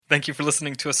Thank you for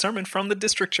listening to a sermon from the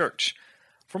District Church.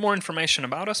 For more information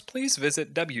about us, please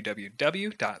visit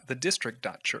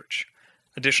www.thedistrict.church.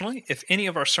 Additionally, if any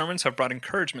of our sermons have brought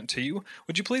encouragement to you,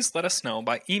 would you please let us know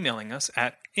by emailing us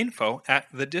at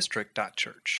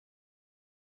info@thedistrict.church.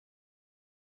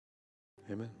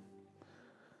 Amen.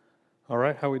 All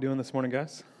right, how are we doing this morning,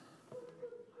 guys?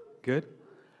 Good?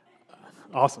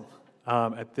 Awesome.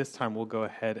 At this time, we'll go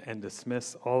ahead and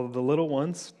dismiss all of the little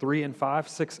ones, 3 and 5,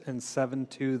 6 and 7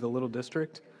 to the little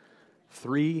district.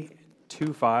 3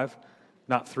 to 5,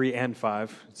 not 3 and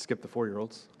 5, skip the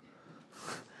 4-year-olds.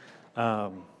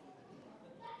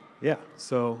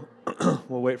 So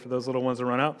we'll wait for those little ones to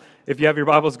run out. If you have your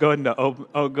Bibles, go ahead and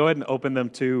open them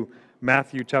to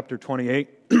Matthew chapter 28.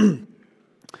 We are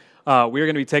going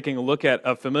to be taking a look at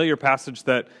a familiar passage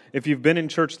that, if you've been in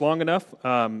church long enough,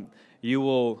 you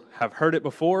will have heard it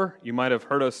before. You might have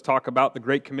heard us talk about the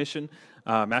Great Commission,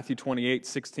 Matthew 28,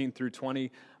 16 through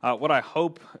 20. What I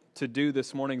hope to do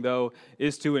this morning, though,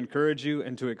 is to encourage you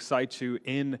and to excite you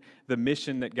in the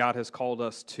mission that God has called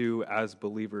us to as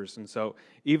believers. And so,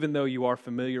 even though you are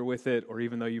familiar with it, or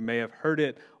even though you may have heard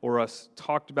it or us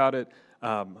talked about it,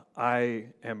 I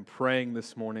am praying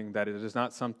this morning that it is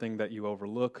not something that you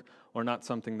overlook or not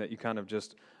something that you kind of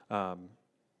just,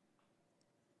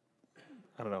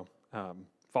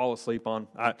 fall asleep on.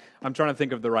 I'm trying to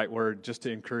think of the right word just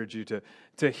to encourage you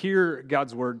to hear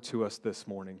God's word to us this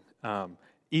morning,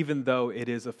 even though it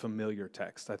is a familiar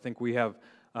text. I think we have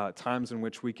times in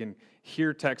which we can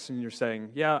hear text and you're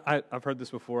saying, yeah, I've heard this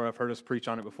before, I've heard us preach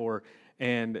on it before,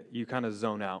 and you kind of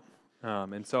zone out.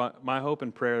 And so my hope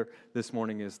and prayer this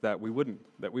morning is that we wouldn't,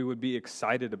 that we would be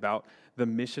excited about the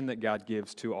mission that God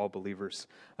gives to all believers.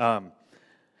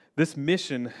 This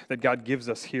mission that God gives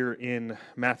us here in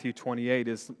Matthew 28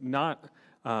 is not,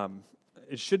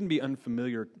 it shouldn't be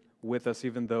unfamiliar with us,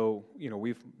 even though,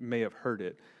 we may have heard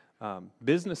it.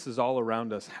 Businesses all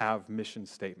around us have mission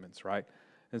statements, right?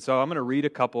 And so I'm going to read a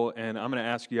couple, and I'm going to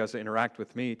ask you guys to interact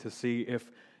with me to see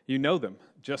if you know them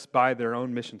just by their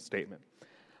own mission statement.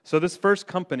 So this first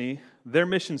company, their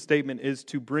mission statement is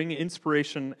to bring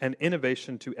inspiration and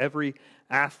innovation to every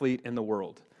athlete in the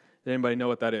world. Does anybody know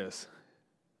what that is?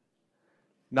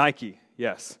 Nike,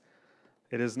 yes.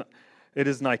 It is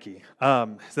Nike.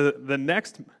 So the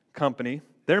next company,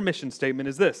 their mission statement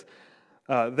is this.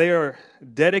 They are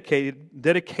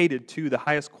dedicated to the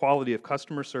highest quality of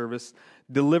customer service,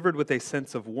 delivered with a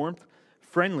sense of warmth,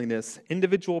 friendliness,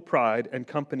 individual pride, and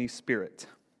company spirit.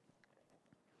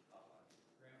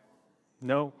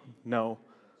 No,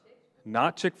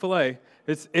 not Chick-fil-A.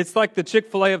 It's like the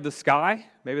Chick-fil-A of the sky.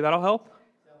 Maybe that'll help.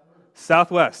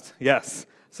 Southwest, yes.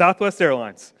 Southwest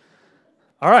Airlines.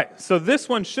 All right, so this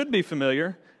one should be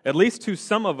familiar, at least to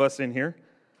some of us in here.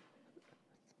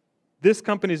 This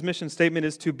company's mission statement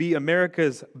is to be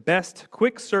America's best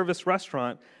quick service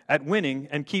restaurant at winning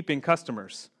and keeping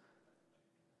customers.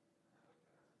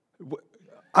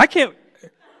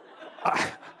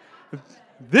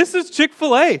 This is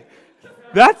Chick-fil-A.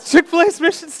 That's Chick-fil-A's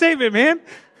mission statement, man.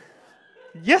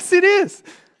 Yes, it is.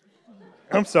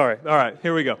 I'm sorry. All right,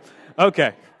 here we go.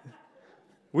 Okay.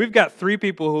 We've got 3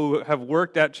 people who have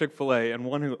worked at Chick-fil-A and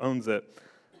one who owns it.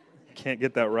 Can't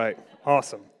get that right.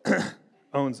 Awesome.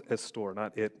 Owns a store,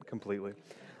 not it completely.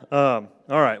 All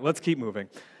right, let's keep moving.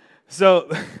 So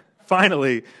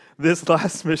finally, this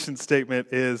last mission statement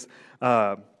is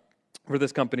for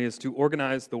this company is to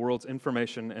organize the world's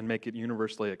information and make it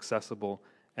universally accessible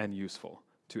and useful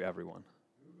to everyone.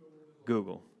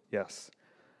 Google, yes.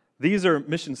 These are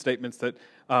mission statements that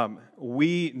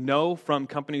we know from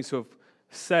companies who have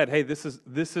said, hey, this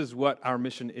is what our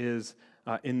mission is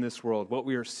in this world, what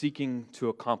we are seeking to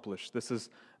accomplish. This is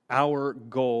our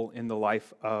goal in the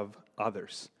life of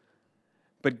others.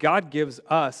 But God gives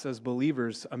us as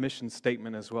believers a mission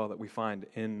statement as well that we find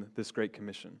in this Great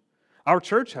Commission. Our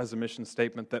church has a mission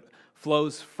statement that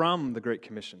flows from the Great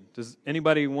Commission. Does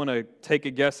anybody want to take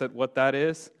a guess at what that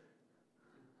is?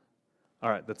 All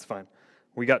right, that's fine.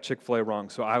 We got Chick-fil-A wrong,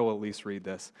 so I will at least read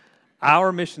this.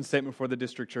 Our mission statement for the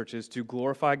District Church is to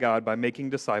glorify God by making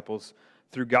disciples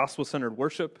through gospel-centered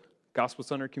worship,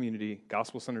 gospel-centered community,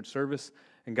 gospel-centered service,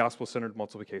 and gospel-centered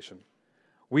multiplication.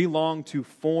 We long to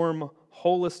form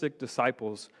holistic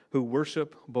disciples who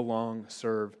worship, belong,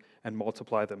 serve, and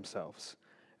multiply themselves.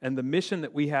 And the mission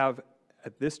that we have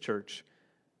at this church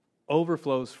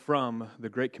overflows from the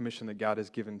Great Commission that God has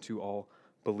given to all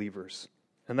believers.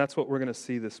 And that's what we're going to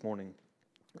see this morning.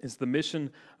 Is the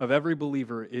mission of every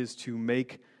believer is to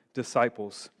make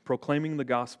disciples, proclaiming the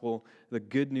gospel, the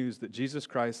good news that Jesus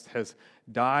Christ has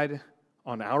died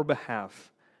on our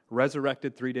behalf,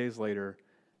 resurrected 3 days later,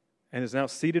 and is now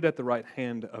seated at the right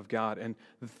hand of God. And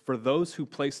for those who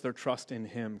place their trust in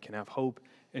him can have hope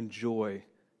and joy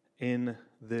in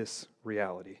this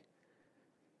reality.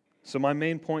 So my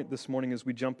main point this morning as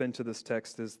we jump into this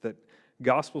text is that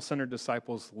gospel-centered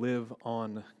disciples live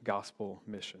on gospel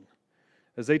mission.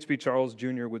 As H.B. Charles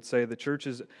Jr. would say, the church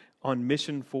is on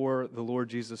mission for the Lord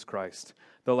Jesus Christ.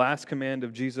 The last command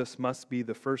of Jesus must be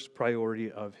the first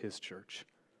priority of his church.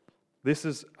 This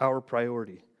is our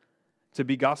priority, to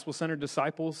be gospel-centered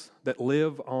disciples that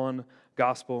live on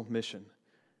gospel mission.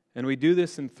 And we do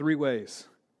this in three ways.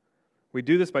 We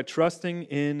do this by trusting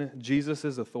in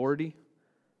Jesus' authority.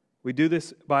 We do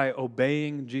this by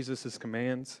obeying Jesus'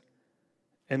 commands.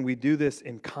 And we do this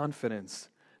in confidence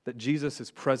that Jesus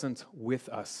is present with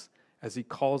us as he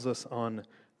calls us on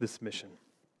this mission.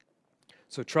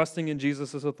 So trusting in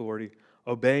Jesus' authority,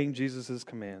 obeying Jesus'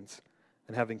 commands,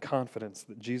 and having confidence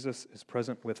that Jesus is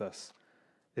present with us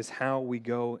is how we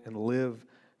go and live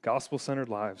gospel-centered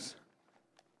lives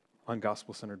on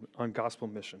gospel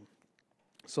mission.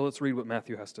 So let's read what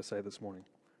Matthew has to say this morning.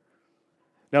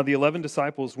 Now the 11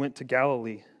 disciples went to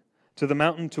Galilee, to the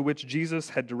mountain to which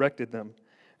Jesus had directed them.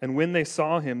 And when they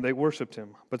saw him, they worshipped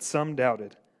him, but some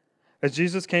doubted. As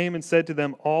Jesus came and said to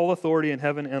them, "All authority in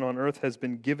heaven and on earth has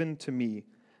been given to me.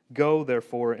 Go,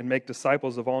 therefore, and make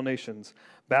disciples of all nations,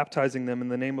 baptizing them in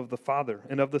the name of the Father,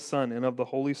 and of the Son, and of the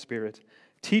Holy Spirit,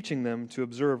 teaching them to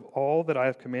observe all that I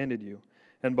have commanded you.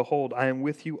 And behold, I am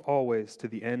with you always to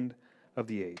the end of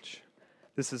the age."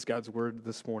 This is God's word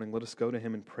this morning. Let us go to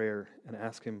him in prayer and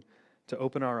ask him to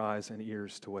open our eyes and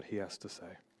ears to what he has to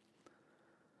say.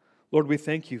 Lord, we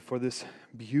thank you for this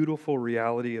beautiful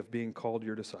reality of being called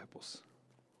your disciples,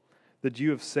 that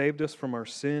you have saved us from our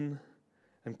sin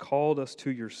and called us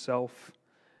to yourself,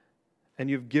 and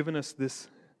you've given us this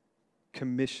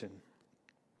commission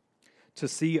to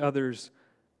see others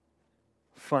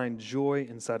find joy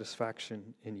and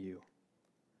satisfaction in you.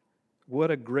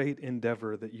 What a great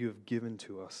endeavor that you have given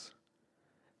to us.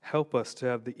 Help us to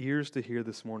have the ears to hear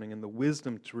this morning and the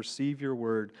wisdom to receive your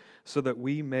word so that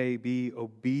we may be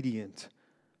obedient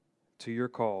to your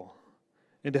call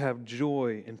and to have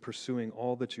joy in pursuing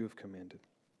all that you have commanded.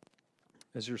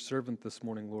 As your servant this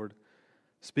morning, Lord,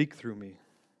 speak through me.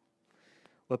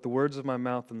 Let the words of my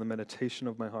mouth and the meditation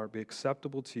of my heart be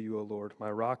acceptable to you, O Lord,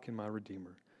 my rock and my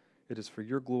redeemer. It is for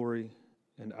your glory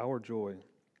and our joy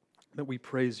that we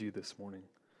praise you this morning.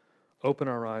 Open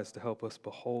our eyes to help us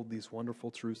behold these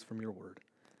wonderful truths from your word.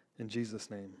 In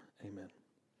Jesus' name, amen.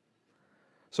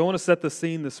 So I want to set the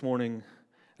scene this morning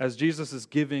as Jesus is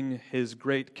giving his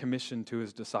great commission to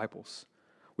his disciples.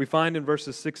 We find in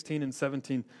verses 16 and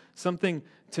 17 something,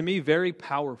 to me, very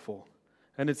powerful.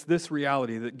 And it's this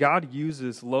reality that God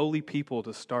uses lowly people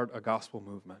to start a gospel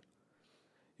movement.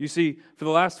 You see, for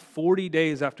the last 40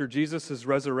 days after Jesus'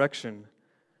 resurrection,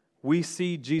 we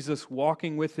see Jesus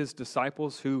walking with his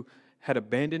disciples who had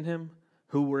abandoned him,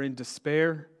 who were in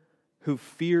despair, who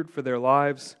feared for their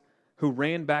lives, who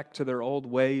ran back to their old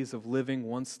ways of living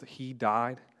once he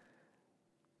died.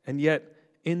 And yet,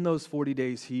 in those 40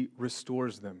 days, he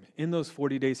restores them. In those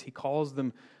 40 days, he calls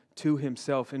them to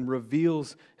himself and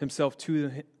reveals himself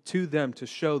to them to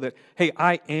show that, hey,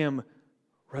 I am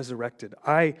resurrected.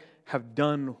 I have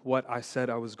done what I said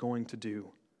I was going to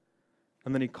do.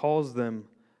 And then he calls them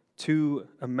to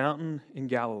a mountain in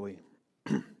Galilee.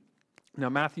 Now,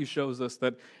 Matthew shows us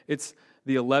that it's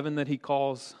the 11 that he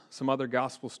calls. Some other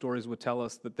gospel stories would tell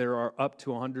us that there are up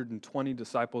to 120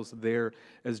 disciples there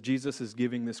as Jesus is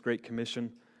giving this great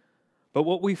commission. But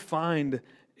what we find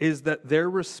is that their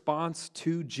response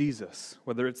to Jesus,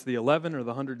 whether it's the 11 or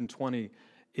the 120,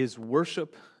 is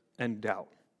worship and doubt.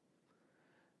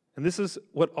 And this is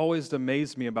what always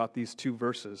amazed me about these two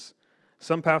verses.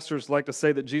 Some pastors like to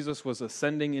say that Jesus was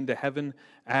ascending into heaven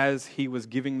as he was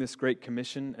giving this great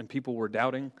commission and people were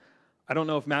doubting. I don't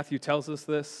know if Matthew tells us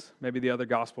this. Maybe the other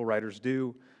gospel writers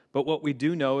do. But what we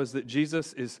do know is that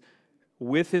Jesus is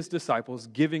with his disciples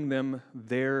giving them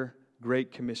their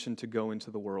great commission to go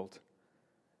into the world.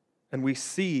 And we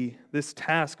see this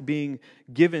task being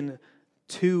given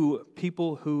to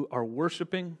people who are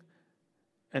worshiping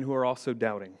and who are also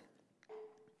doubting.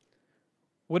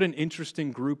 What an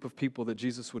interesting group of people that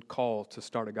Jesus would call to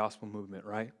start a gospel movement,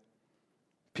 right?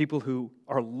 People who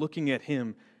are looking at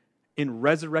him in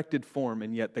resurrected form,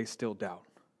 and yet they still doubt.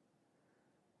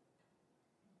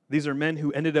 These are men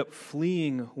who ended up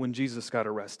fleeing when Jesus got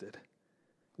arrested.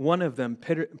 One of them,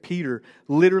 Peter,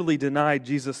 literally denied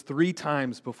Jesus 3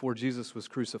 times before Jesus was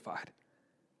crucified.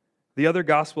 The other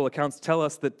gospel accounts tell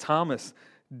us that Thomas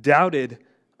doubted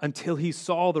until he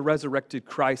saw the resurrected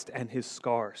Christ and his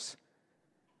scars.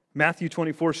 Matthew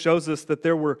 24 shows us that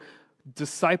there were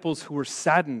disciples who were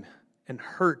saddened and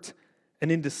hurt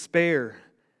and in despair,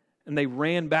 and they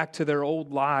ran back to their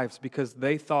old lives because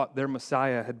they thought their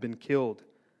Messiah had been killed.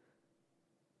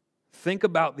 Think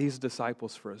about these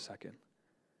disciples for a second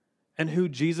and who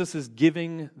Jesus is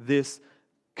giving this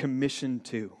commission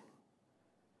to.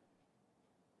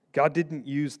 God didn't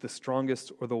use the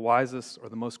strongest or the wisest or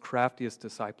the most craftiest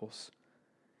disciples.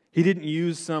 He didn't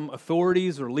use some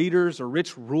authorities or leaders or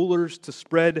rich rulers to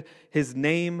spread His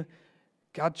name.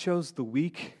 God chose the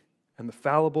weak and the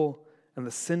fallible and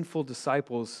the sinful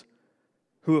disciples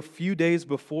who a few days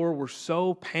before were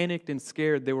so panicked and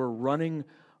scared they were running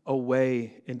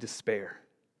away in despair.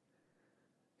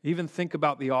 Even think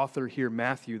about the author here,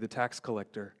 Matthew, the tax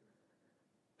collector,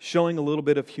 showing a little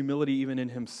bit of humility even in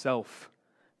himself,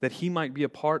 that he might be a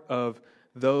part of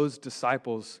those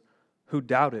disciples who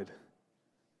doubted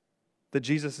that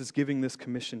Jesus is giving this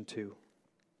commission to.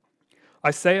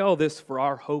 I say all this for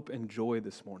our hope and joy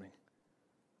this morning.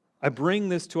 I bring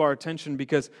this to our attention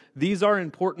because these are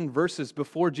important verses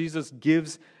before Jesus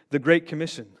gives the Great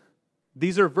Commission.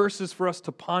 These are verses for us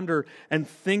to ponder and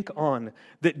think on,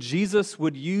 that Jesus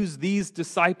would use these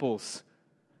disciples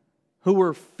who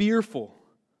were fearful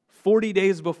 40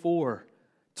 days before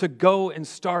to go and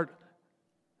start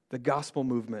the gospel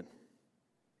movement.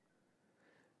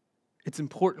 It's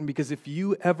important because if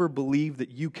you ever believe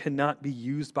that you cannot be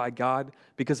used by God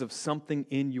because of something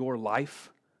in your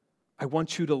life, I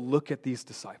want you to look at these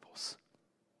disciples.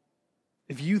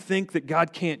 If you think that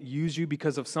God can't use you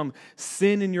because of some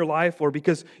sin in your life or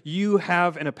because you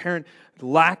have an apparent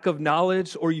lack of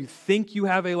knowledge, or you think you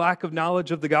have a lack of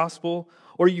knowledge of the gospel,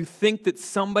 or you think that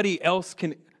somebody else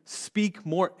can speak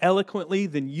more eloquently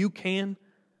than you can,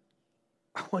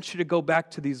 I want you to go back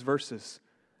to these verses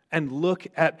and look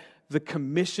at the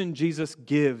commission Jesus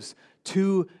gives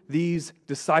to these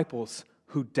disciples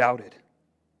who doubted.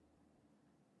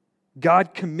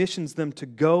 God commissions them to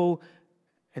go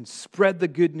and spread the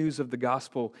good news of the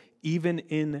gospel even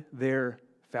in their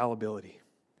fallibility,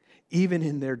 even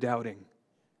in their doubting.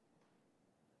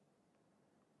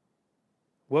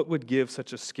 What would give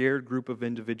such a scared group of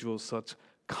individuals such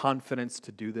confidence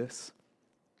to do this?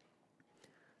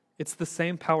 It's the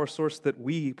same power source that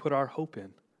we put our hope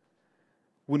in.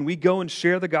 When we go and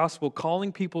share the gospel,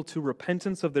 calling people to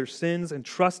repentance of their sins and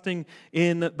trusting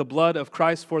in the blood of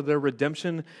Christ for their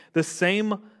redemption, the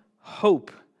same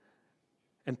hope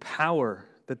and power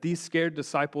that these scared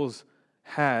disciples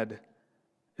had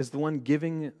is the one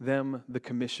giving them the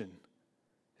commission.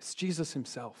 It's Jesus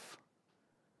Himself.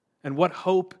 And what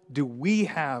hope do we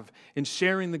have in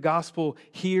sharing the gospel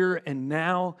here and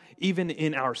now, even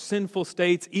in our sinful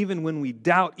states, even when we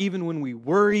doubt, even when we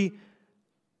worry?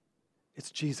 It's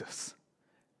Jesus.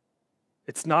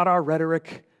 It's not our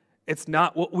rhetoric. It's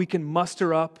not what we can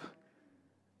muster up.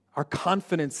 Our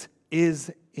confidence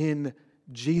is in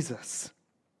Jesus.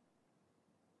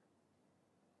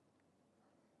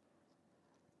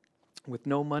 With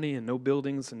no money and no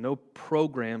buildings and no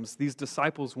programs, these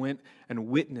disciples went and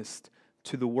witnessed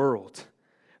to the world.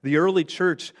 The early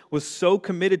church was so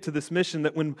committed to this mission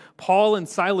that when Paul and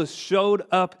Silas showed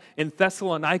up in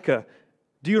Thessalonica,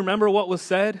 do you remember what was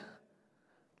said?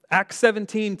 Acts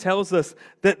 17 tells us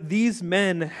that these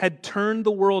men had turned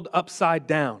the world upside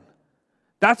down.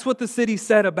 That's what the city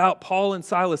said about Paul and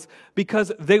Silas,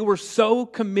 because they were so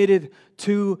committed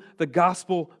to the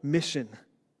gospel mission.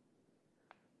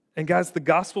 And guys, the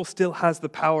gospel still has the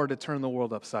power to turn the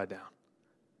world upside down.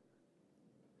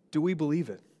 Do we believe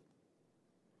it?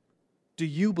 Do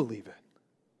you believe it?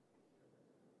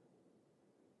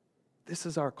 This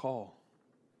is our call.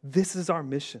 This is our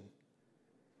mission.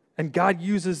 And God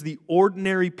uses the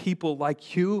ordinary people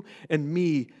like you and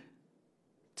me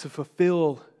to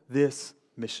fulfill this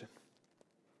mission.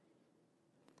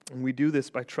 And we do this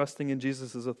by trusting in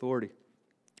Jesus' authority.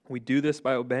 We do this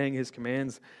by obeying His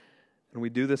commands. And we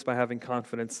do this by having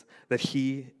confidence that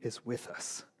He is with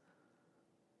us.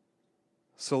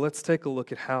 So let's take a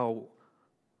look at how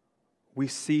we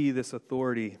see this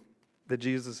authority that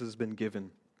Jesus has been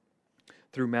given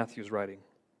through Matthew's writing.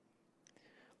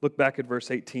 Look back at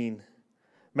verse 18.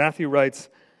 Matthew writes,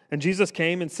 "And Jesus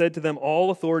came and said to them,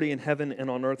 'All authority in heaven and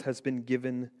on earth has been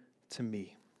given to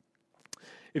me.'"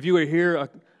 If you were here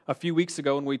a few weeks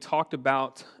ago when we talked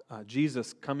about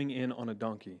Jesus coming in on a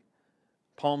donkey,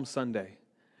 Palm Sunday,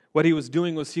 what He was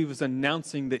doing was He was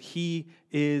announcing that He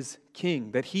is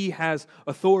King, that He has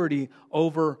authority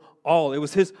over all. It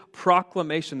was His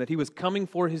proclamation that He was coming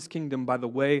for His kingdom by the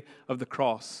way of the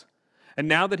cross. And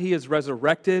now that He is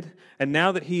resurrected, and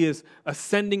now that He is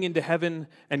ascending into heaven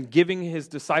and giving His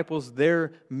disciples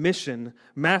their mission,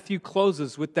 Matthew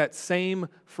closes with that same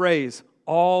phrase,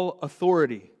 all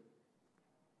authority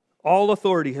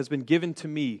has been given to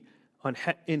me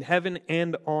in heaven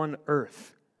and on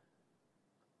earth.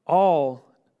 All,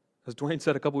 as Dwayne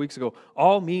said a couple weeks ago,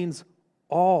 all means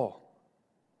all.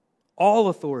 All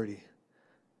authority.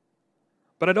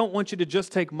 But I don't want you to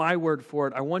just take my word for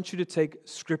it. I want you to take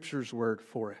Scripture's word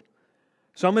for it.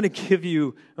 So I'm going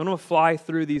to fly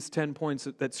through these 10 points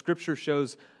that Scripture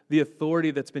shows the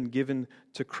authority that's been given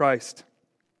to Christ,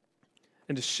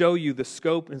 and to show you the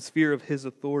scope and sphere of His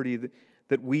authority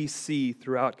that we see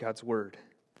throughout God's Word.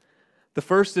 The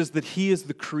first is that He is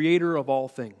the creator of all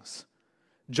things.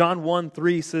 John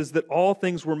 1:3 says that all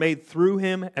things were made through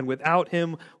Him, and without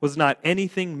Him was not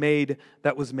anything made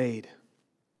that was made.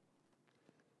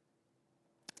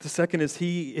 The second is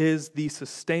He is the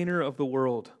sustainer of the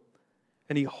world,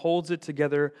 and He holds it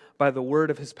together by the word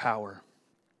of His power.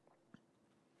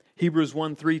 Hebrews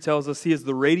 1:3 tells us He is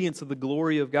the radiance of the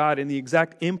glory of God and the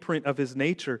exact imprint of His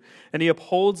nature, and He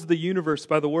upholds the universe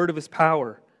by the word of His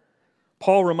power.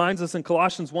 Paul reminds us in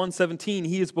Colossians 1:17,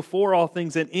 He is before all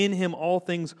things, and in Him all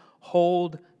things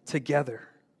hold together.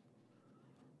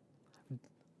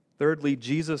 Thirdly,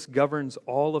 Jesus governs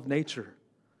all of nature.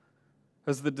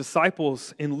 As the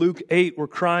disciples in Luke 8 were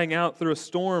crying out through a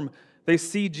storm, they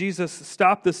see Jesus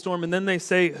stop the storm, and then they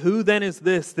say, "Who then is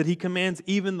this that He commands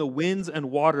even the winds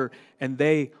and water, and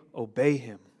they obey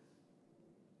Him?"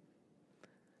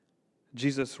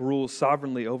 Jesus rules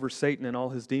sovereignly over Satan and all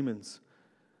his demons.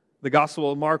 The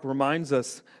Gospel of Mark reminds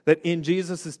us that in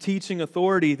Jesus' teaching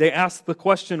authority, they ask the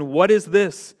question, "What is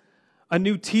this? A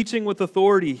new teaching with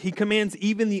authority. He commands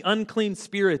even the unclean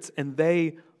spirits, and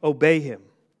they obey Him."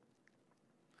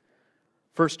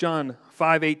 1 John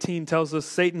 5:18 tells us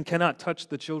Satan cannot touch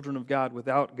the children of God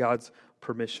without God's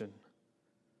permission.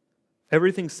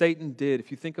 Everything Satan did,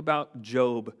 if you think about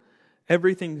Job,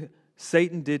 everything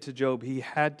Satan did to Job, he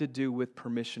had to do with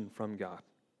permission from God.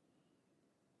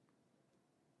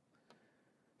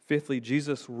 Fifthly,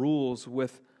 Jesus rules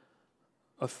with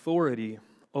authority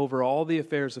over all the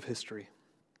affairs of history.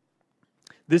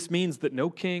 This means that no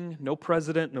king, no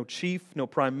president, no chief, no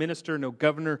prime minister, no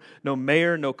governor, no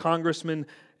mayor, no congressman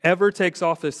ever takes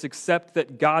office except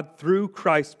that God, through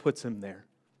Christ, puts him there.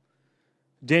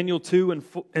 Daniel 2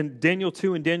 and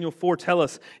Daniel 4 tell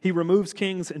us He removes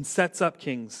kings and sets up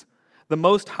kings. The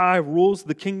Most High rules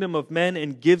the kingdom of men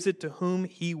and gives it to whom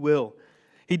He will.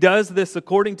 He does this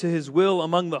according to His will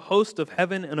among the host of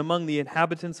heaven and among the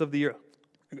inhabitants of the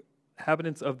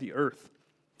earth.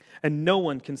 And no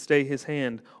one can stay His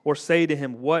hand or say to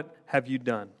Him, "What have you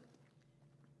done?"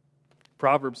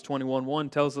 Proverbs 21:1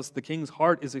 tells us the king's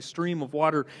heart is a stream of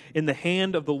water in the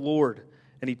hand of the Lord,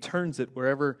 and He turns it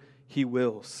wherever He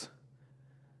wills.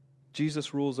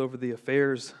 Jesus rules over the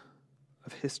affairs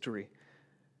of history.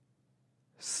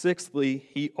 Sixthly,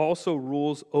 He also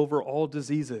rules over all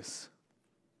diseases.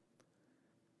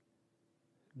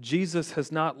 Jesus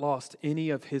has not lost any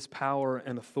of His power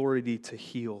and authority to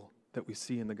heal that we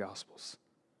see in the Gospels.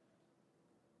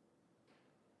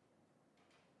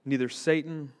 Neither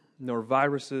Satan, nor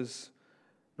viruses,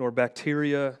 nor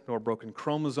bacteria, nor broken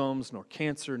chromosomes, nor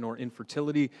cancer, nor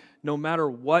infertility, no matter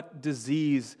what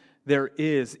disease there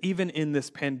is, even in this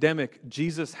pandemic,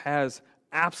 Jesus has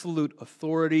absolute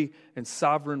authority and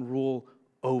sovereign rule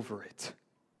over it.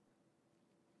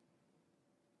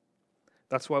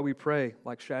 That's why we pray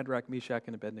like Shadrach, Meshach,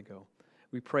 and Abednego.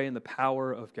 We pray in the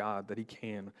power of God that He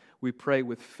can. We pray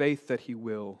with faith that He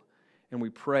will. And we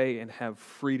pray and have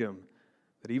freedom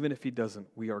that even if He doesn't,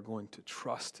 we are going to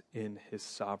trust in His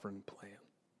sovereign plan.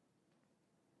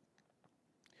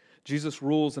 Jesus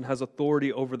rules and has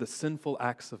authority over the sinful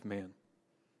acts of man.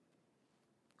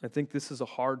 I think this is a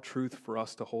hard truth for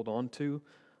us to hold on to,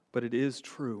 but it is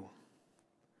true.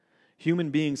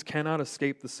 Human beings cannot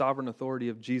escape the sovereign authority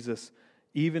of Jesus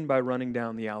even by running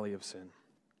down the alley of sin.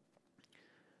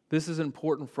 This is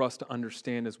important for us to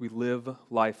understand as we live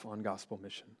life on gospel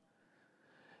mission.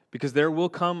 Because there will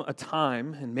come a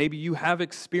time, and maybe you have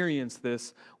experienced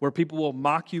this, where people will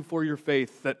mock you for your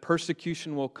faith, that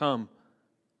persecution will come,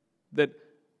 that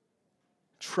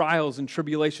trials and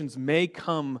tribulations may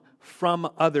come from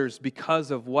others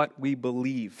because of what we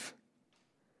believe.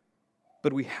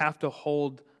 But we have to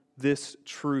hold this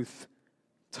truth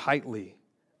tightly,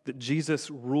 that Jesus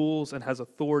rules and has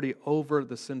authority over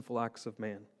the sinful acts of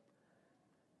man.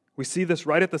 We see this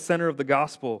right at the center of the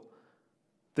gospel,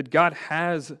 that God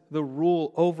has the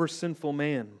rule over sinful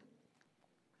man.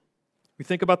 We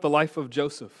think about the life of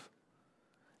Joseph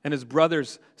and his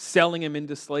brothers selling him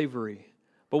into slavery.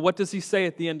 But what does he say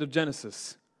at the end of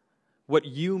Genesis? What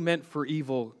you meant for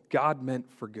evil, God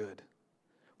meant for good.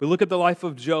 We look at the life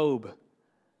of Job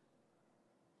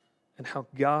and how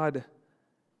God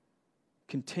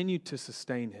continued to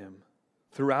sustain him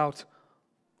throughout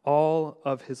all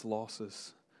of his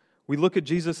losses. We look at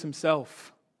Jesus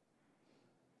himself.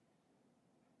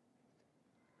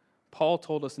 Paul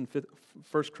told us in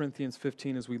 1 Corinthians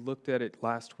 15, as we looked at it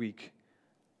last week,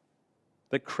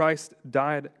 that Christ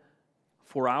died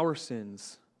for our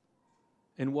sins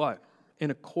in what? In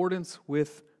accordance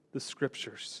with the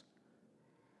Scriptures.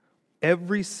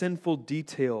 Every sinful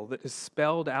detail that is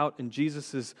spelled out in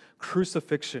Jesus'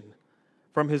 crucifixion,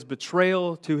 from his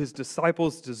betrayal to his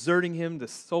disciples deserting him, the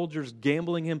soldiers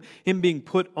gambling him being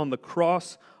put on the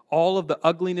cross, all of the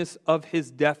ugliness of his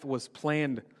death was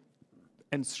planned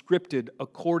and scripted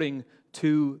according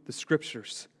to the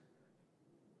Scriptures.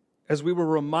 As we were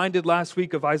reminded last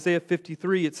week of Isaiah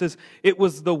 53, it says, "It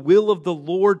was the will of the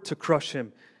Lord to crush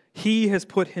him. He has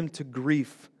put him to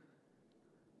grief."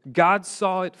 God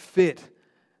saw it fit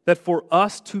that for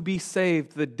us to be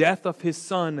saved, the death of his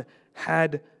Son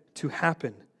had to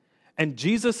happen. And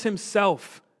Jesus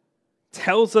himself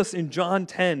tells us in John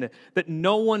 10 that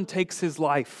no one takes his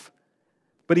life,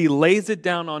 but he lays it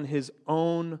down on his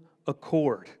own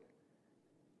accord.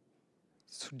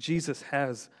 So Jesus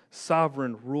has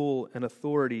sovereign rule and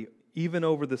authority even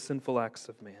over the sinful acts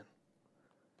of man.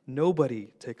 Nobody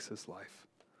takes his life.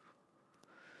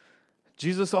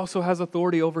 Jesus also has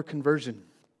authority over conversion.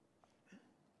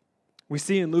 We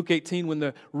see in Luke 18 when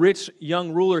the rich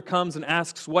young ruler comes and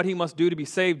asks what he must do to be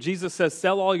saved, Jesus says,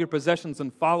 "Sell all your possessions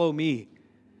and follow me."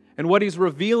 And what he's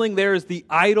revealing there is the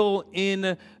idol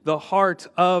in the heart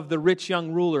of the rich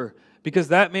young ruler, because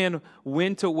that man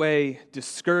went away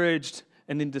discouraged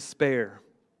and in despair.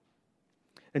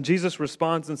 And Jesus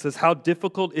responds and says, "How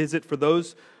difficult is it for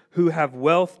those who have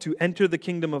wealth to enter the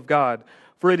kingdom of God?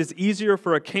 For it is easier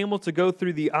for a camel to go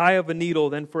through the eye of a needle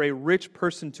than for a rich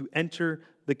person to enter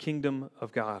the kingdom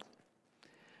of God."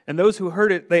 And those who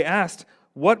heard it, they asked,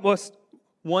 "What must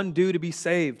one do to be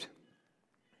saved?"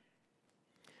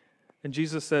 And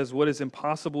Jesus says, "What is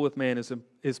impossible with man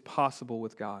is possible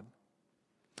with God."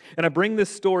 And I bring this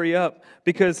story up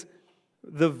because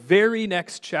the very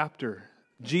next chapter,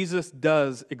 Jesus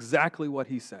does exactly what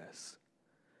he says.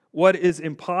 What is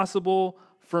impossible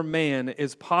for man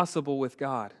is possible with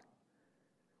God.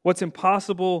 What's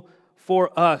impossible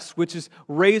for us, which is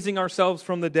raising ourselves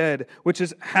from the dead, which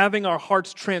is having our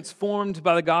hearts transformed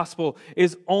by the gospel,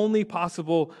 is only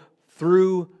possible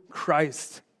through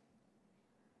Christ.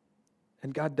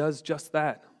 And God does just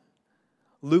that.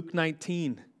 Luke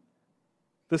 19,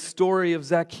 the story of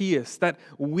Zacchaeus, that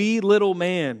wee little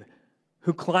man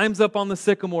who climbs up on the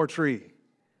sycamore tree.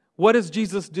 What does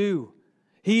Jesus do?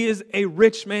 He is a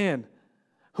rich man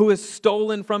who has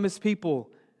stolen from his people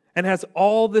and has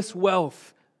all this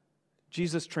wealth.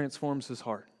 Jesus transforms his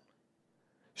heart,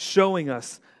 showing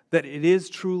us that it is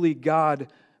truly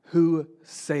God who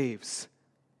saves.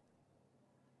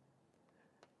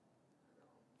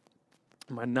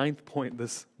 My ninth point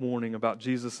this morning about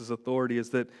Jesus' authority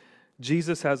is that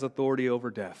Jesus has authority over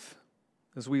death.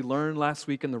 As we learned last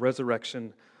week in the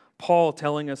resurrection, Paul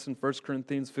telling us in 1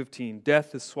 Corinthians 15,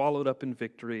 "Death is swallowed up in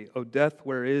victory. O death,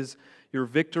 where is your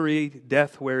victory?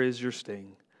 Death, where is your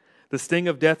sting? The sting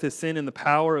of death is sin, and the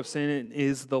power of sin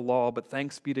is the law. But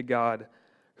thanks be to God,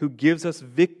 who gives us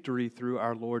victory through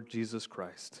our Lord Jesus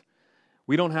Christ."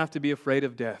 We don't have to be afraid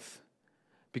of death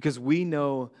because we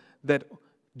know that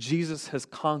Jesus has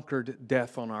conquered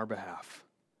death on our behalf.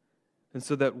 And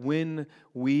so that when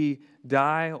we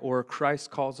die or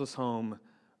Christ calls us home,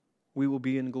 we will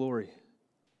be in glory,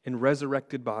 in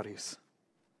resurrected bodies.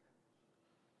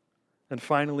 And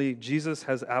finally, Jesus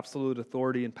has absolute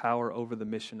authority and power over the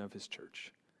mission of his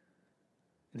church.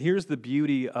 And here's the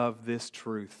beauty of this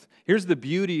truth. Here's the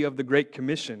beauty of the Great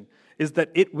Commission, is that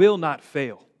it will not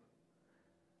fail.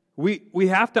 We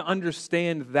have to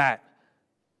understand that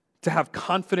to have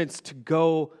confidence to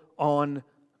go on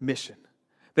mission.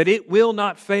 That it will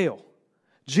not fail.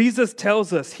 Jesus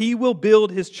tells us he will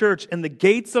build his church and the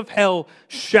gates of hell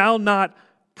shall not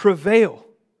prevail.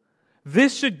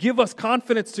 This should give us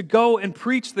confidence to go and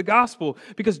preach the gospel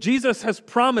because Jesus has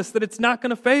promised that it's not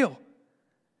going to fail.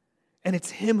 And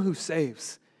it's him who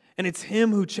saves. And it's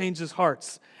him who changes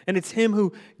hearts. And it's him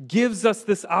who gives us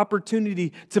this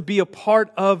opportunity to be a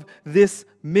part of this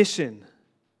mission.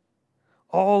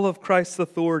 All of Christ's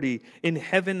authority in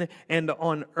heaven and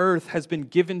on earth has been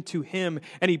given to him,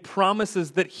 and he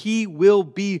promises that he will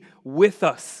be with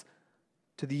us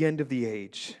to the end of the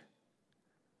age.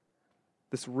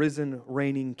 This risen,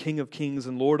 reigning King of Kings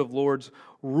and Lord of Lords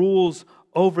rules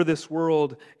over this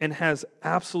world and has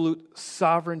absolute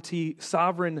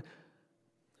sovereign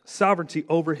sovereignty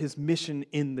over his mission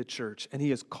in the church, and he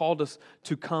has called us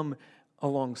to come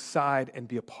alongside and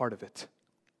be a part of it.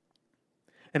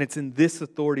 And it's in this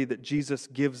authority that Jesus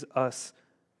gives us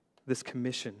this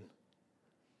commission.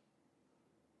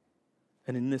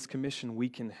 And in this commission, we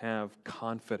can have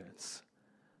confidence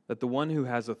that the one who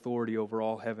has authority over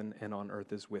all heaven and on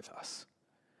earth is with us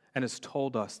and has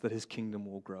told us that his kingdom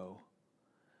will grow.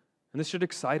 And this should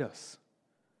excite us.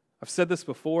 I've said this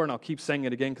before, and I'll keep saying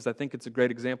it again because I think it's a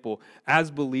great example.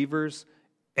 As believers,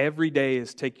 every day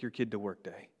is take your kid to work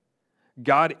day.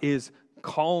 God is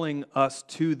calling us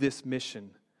to this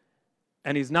mission,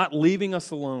 and he's not leaving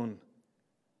us alone.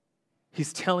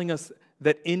 He's telling us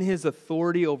that in his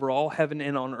authority over all heaven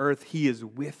and on earth, he is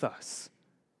with us.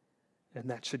 And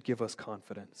that should give us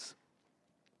confidence.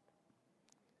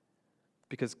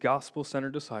 Because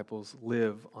gospel-centered disciples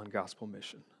live on gospel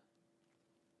mission.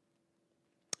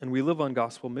 And we live on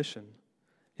gospel mission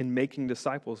in making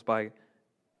disciples by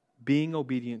being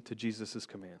obedient to Jesus'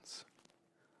 commands.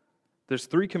 There's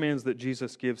 3 commands that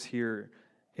Jesus gives here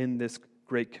in this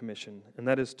Great Commission, and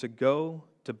that is to go,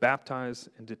 to baptize,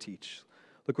 and to teach.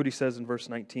 Look what he says in verse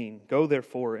 19. Go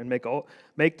therefore and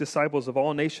make disciples of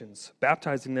all nations,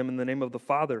 baptizing them in the name of the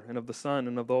Father and of the Son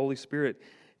and of the Holy Spirit,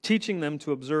 teaching them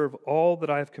to observe all that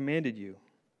I have commanded you.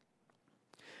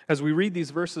 As we read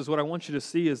these verses, what I want you to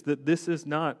see is that this is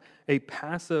not a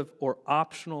passive or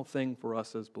optional thing for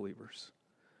us as believers.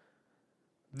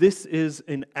 This is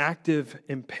an active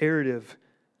imperative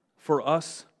for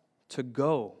us to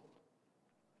go.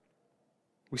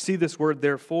 We see this word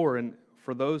therefore, and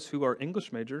for those who are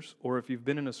English majors, or if you've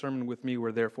been in a sermon with me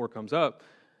where therefore comes up,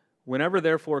 whenever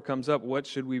therefore comes up, what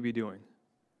should we be doing?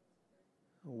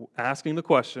 Asking the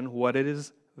question, what it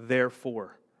is there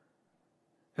for.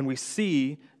 And we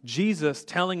see Jesus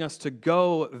telling us to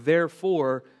go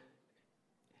therefore,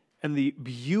 and the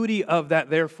beauty of that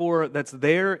therefore that's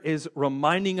there is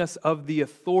reminding us of the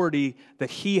authority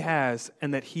that he has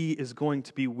and that he is going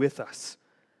to be with us.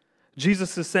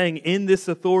 Jesus is saying, in this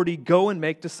authority, go and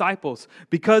make disciples.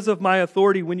 Because of my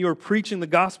authority, when you are preaching the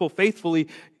gospel faithfully,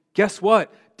 guess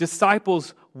what?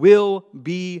 Disciples will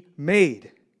be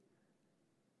made.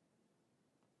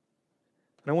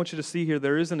 And I want you to see here,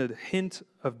 there isn't a hint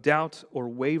of doubt or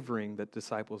wavering that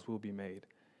disciples will be made.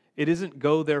 It isn't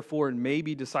go therefore and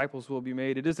maybe disciples will be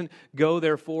made. It isn't go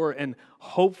therefore and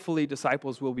hopefully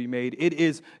disciples will be made. It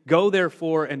is go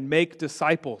therefore and make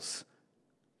disciples.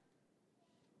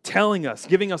 Telling us,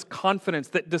 giving us confidence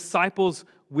that disciples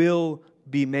will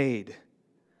be made.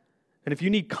 And if you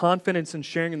need confidence in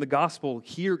sharing in the gospel,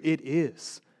 here it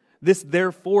is. This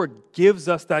therefore gives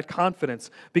us that confidence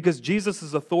because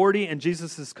Jesus' authority and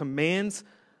Jesus' commands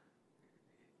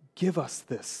give us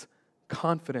this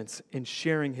confidence in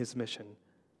sharing his mission.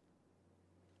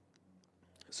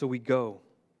 So we go.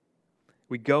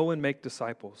 We go and make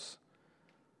disciples.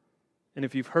 And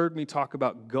if you've heard me talk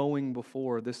about going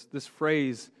before, this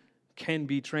phrase can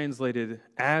be translated,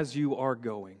 as you are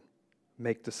going,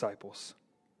 make disciples.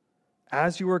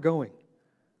 As you are going.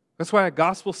 That's why a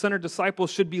gospel-centered disciple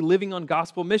should be living on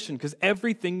gospel mission, because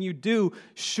everything you do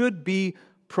should be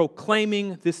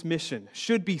proclaiming this mission,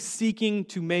 should be seeking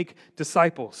to make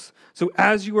disciples. So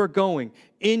as you are going,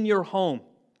 in your home,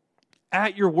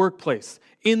 at your workplace,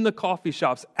 in the coffee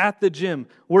shops, at the gym,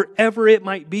 wherever it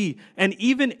might be, and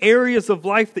even areas of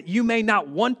life that you may not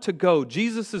want to go,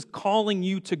 Jesus is calling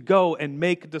you to go and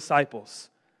make disciples.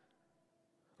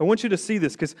 I want you to see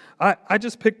this because I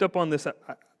just picked up on this.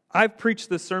 I've preached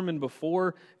this sermon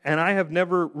before, and I have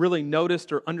never really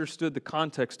noticed or understood the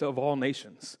context of all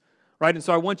nations, right? And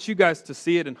so I want you guys to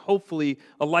see it, and hopefully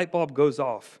a light bulb goes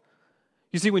off.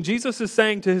 You see, when Jesus is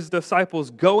saying to his disciples,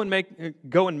 go and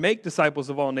make disciples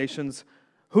of all nations,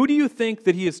 who do you think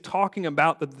that he is talking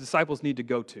about that the disciples need to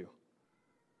go to?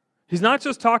 He's not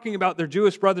just talking about their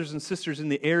Jewish brothers and sisters in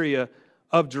the area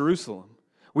of Jerusalem.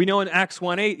 We know in Acts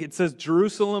 1:8 it says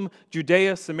Jerusalem,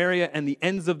 Judea, Samaria, and the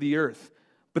ends of the earth.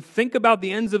 But think about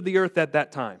the ends of the earth at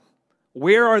that time.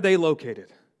 Where are they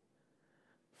located?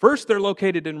 First, they're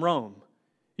located in Rome.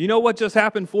 You know what just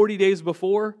happened 40 days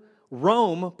before?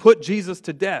 Rome put Jesus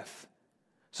to death.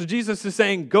 So Jesus is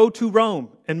saying, go to Rome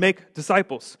and make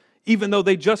disciples, even though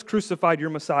they just crucified your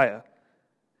Messiah.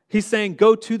 He's saying,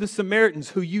 go to the Samaritans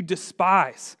who you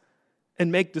despise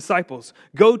and make disciples.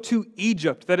 Go to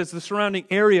Egypt, that is the surrounding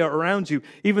area around you,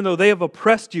 even though they have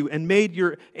oppressed you and made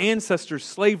your ancestors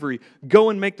slavery. Go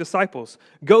and make disciples.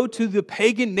 Go to the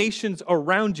pagan nations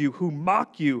around you who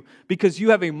mock you because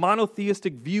you have a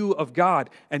monotheistic view of God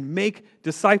and make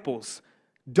disciples.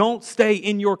 Don't stay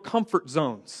in your comfort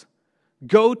zones.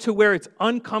 Go to where it's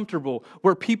uncomfortable,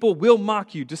 where people will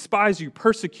mock you, despise you,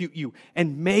 persecute you,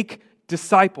 and make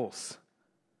disciples.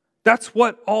 That's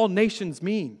what all nations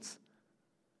means.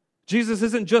 Jesus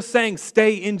isn't just saying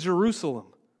stay in Jerusalem.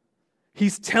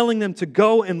 He's telling them to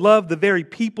go and love the very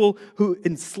people who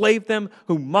enslaved them,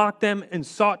 who mocked them, and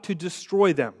sought to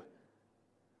destroy them.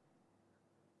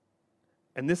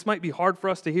 And this might be hard for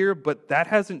us to hear, but that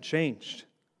hasn't changed.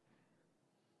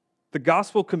 The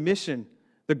gospel commission,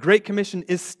 the Great Commission,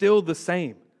 is still the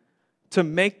same. To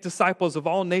make disciples of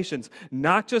all nations,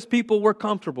 not just people we're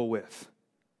comfortable with.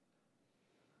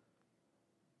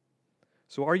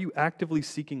 So are you actively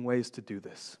seeking ways to do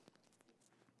this?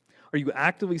 Are you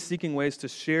actively seeking ways to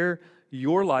share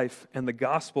your life and the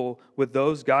gospel with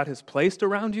those God has placed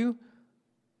around you,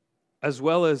 as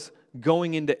well as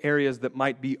going into areas that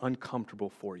might be uncomfortable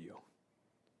for you?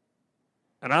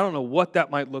 And I don't know what that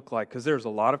might look like, because there's a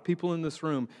lot of people in this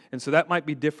room, and so that might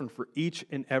be different for each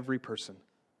and every person.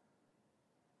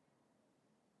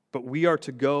 But we are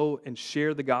to go and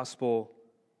share the gospel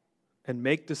and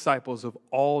make disciples of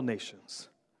all nations,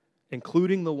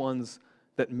 including the ones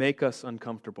that make us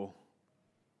uncomfortable.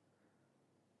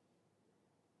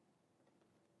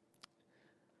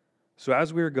 So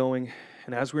as we are going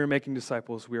and as we are making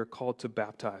disciples, we are called to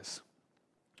baptize.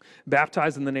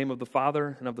 Baptize in the name of the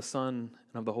Father and of the Son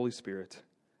and of the Holy Spirit.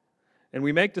 And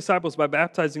we make disciples by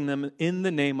baptizing them in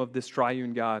the name of this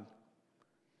triune God.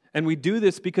 And we do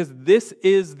this because this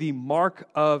is the mark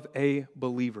of a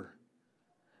believer.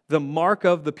 The mark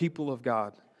of the people of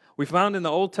God. We found in the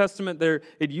Old Testament there,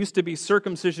 it used to be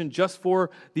circumcision just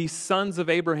for the sons of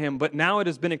Abraham, but now it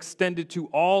has been extended to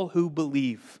all who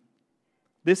believe.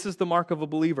 This is the mark of a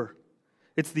believer.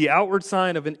 It's the outward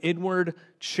sign of an inward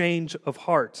change of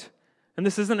heart. And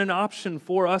this isn't an option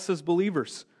for us as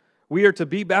believers. We are to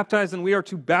be baptized, and we are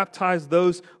to baptize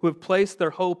those who have placed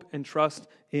their hope and trust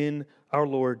in our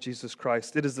Lord Jesus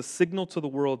Christ. It is a signal to the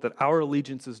world that our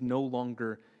allegiance is no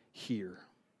longer here,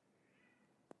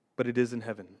 but it is in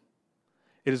heaven.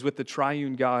 It is with the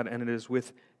triune God, and it is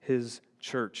with His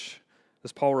church.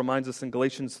 As Paul reminds us in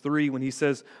Galatians 3 when he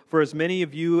says, "For as many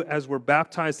of you as were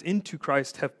baptized into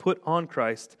Christ have put on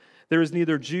Christ. There is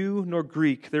neither Jew nor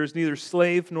Greek. There is neither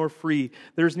slave nor free.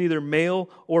 There is neither male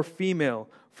or female.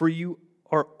 For you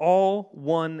are all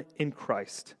one in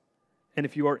Christ. And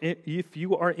if you are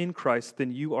in Christ,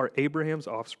 then you are Abraham's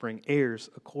offspring, heirs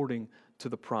according to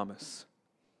the promise."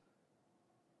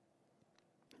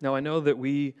 Now I know that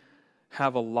we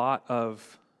have a lot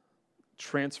of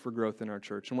transfer growth in our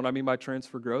church. And what I mean by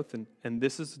transfer growth, and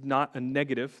this is not a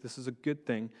negative, this is a good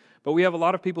thing, but we have a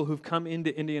lot of people who've come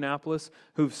into Indianapolis,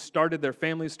 who've started their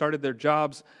families, started their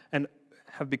jobs, and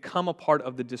have become a part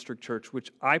of the district church,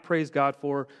 which I praise God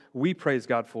for, we praise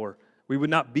God for. We would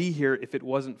not be here if it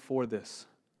wasn't for this.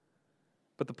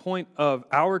 But the point of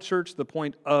our church, the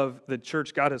point of the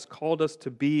church God has called us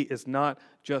to be, is not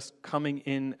just coming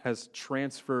in as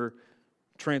transfer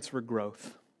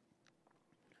growth.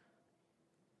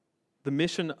 The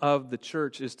mission of the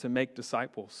church is to make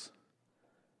disciples.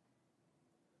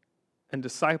 And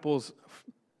disciples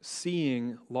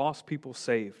seeing lost people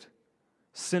saved,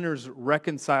 sinners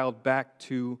reconciled back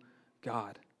to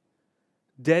God,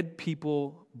 dead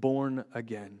people born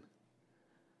again.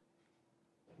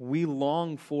 We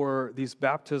long for these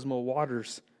baptismal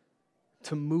waters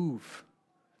to move.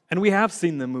 And we have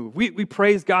seen them move. We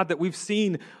praise God that we've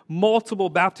seen multiple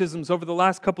baptisms over the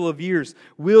last couple of years.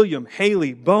 William,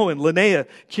 Haley, Bowen, Linnea,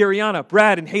 Kiriana,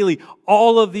 Brad, and Haley,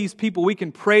 all of these people, we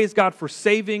can praise God for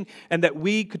saving, and that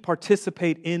we could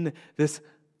participate in this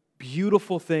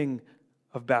beautiful thing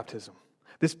of baptism.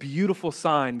 This beautiful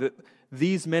sign that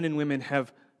these men and women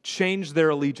have changed their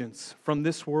allegiance from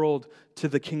this world to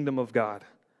the kingdom of God.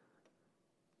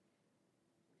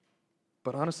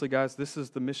 But honestly, guys, this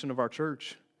is the mission of our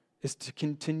church, is to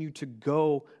continue to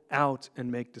go out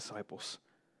and make disciples.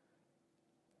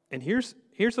 And here's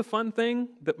a fun thing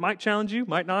that might challenge you,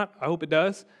 might not, I hope it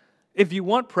does. If you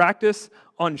want practice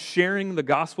on sharing the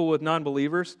gospel with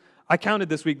non-believers, I counted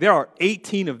this week, there are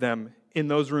 18 of them in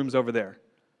those rooms over there.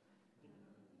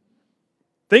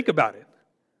 Think about it.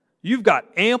 You've got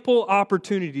ample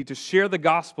opportunity to share the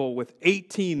gospel with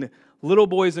 18 little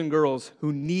boys and girls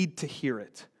who need to hear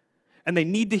it. And they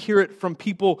need to hear it from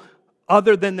people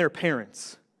other than their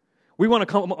parents. We want to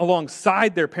come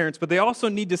alongside their parents, but they also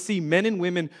need to see men and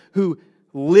women who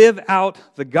live out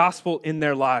the gospel in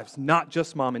their lives, not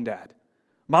just mom and dad.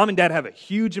 Mom and dad have a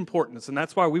huge importance, and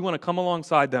that's why we want to come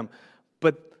alongside them.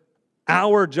 But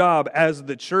our job as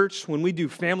the church, when we do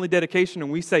family dedication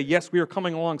and we say, yes, we are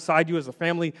coming alongside you as a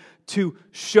family to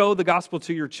show the gospel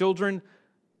to your children,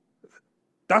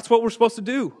 that's what we're supposed to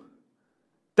do.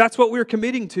 That's what we're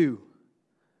committing to.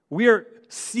 We are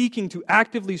seeking to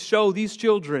actively show these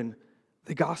children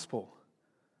the gospel.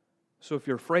 So if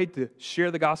you're afraid to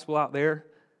share the gospel out there,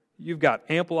 you've got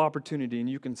ample opportunity and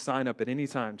you can sign up at any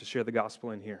time to share the gospel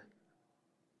in here.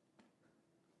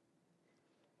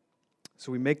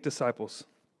 So we make disciples.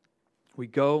 We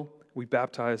go, we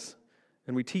baptize,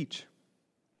 and we teach.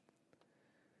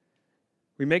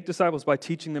 We make disciples by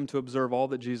teaching them to observe all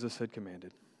that Jesus had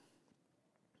commanded.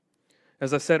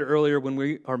 As I said earlier, when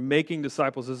we are making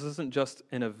disciples, this isn't just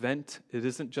an event. It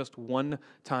isn't just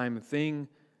one-time thing.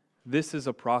 This is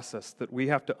a process that we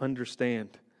have to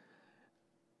understand,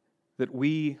 that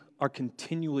we are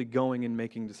continually going and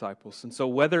making disciples. And so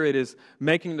whether it is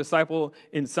making a disciple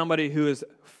in somebody who has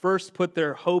first put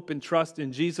their hope and trust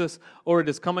in Jesus, or it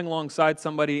is coming alongside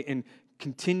somebody and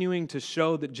continuing to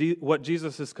show that what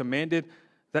Jesus has commanded,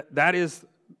 that is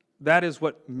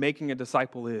what making a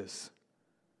disciple is.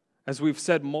 As we've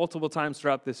said multiple times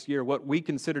throughout this year, what we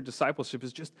consider discipleship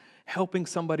is just helping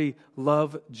somebody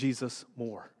love Jesus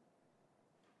more.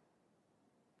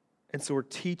 And so we're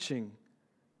teaching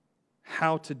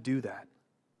how to do that.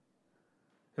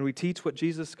 And we teach what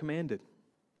Jesus commanded.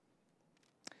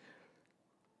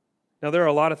 Now, there are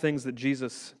a lot of things that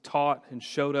Jesus taught and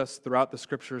showed us throughout the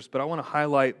Scriptures, but I want to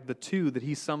highlight the two that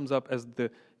he sums up as the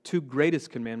two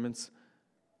greatest commandments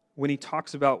when he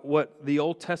talks about what the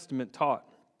Old Testament taught.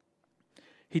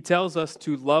 He tells us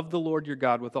to love the Lord your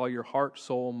God with all your heart,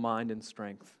 soul, mind, and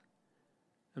strength.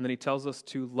 And then he tells us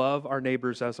to love our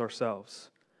neighbors as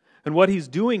ourselves. And what he's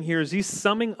doing here is he's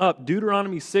summing up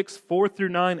Deuteronomy 6, 4 through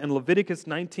 9, and Leviticus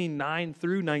 19, 9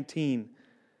 through 19,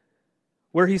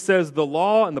 where he says the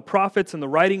law and the prophets and the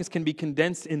writings can be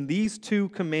condensed in these two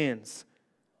commands.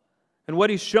 And what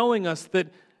he's showing us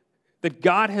that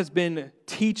God has been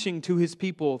teaching to his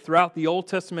people throughout the Old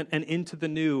Testament and into the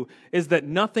New is that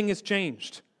nothing has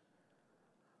changed.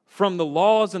 From the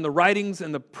laws and the writings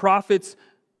and the prophets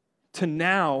to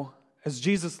now, as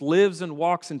Jesus lives and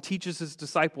walks and teaches his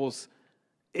disciples,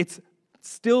 it's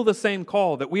still the same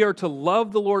call that we are to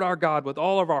love the Lord our God with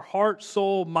all of our heart,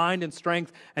 soul, mind, and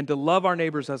strength, and to love our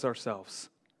neighbors as ourselves.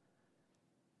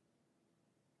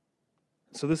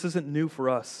 So this isn't new for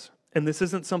us, and this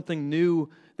isn't something new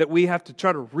that we have to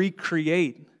try to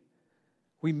recreate.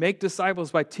 We make disciples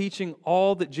by teaching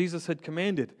all that Jesus had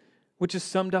commanded, which is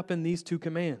summed up in these two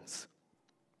commands.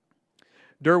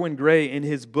 Derwin Gray, in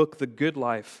his book, The Good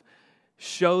Life,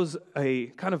 shows a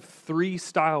kind of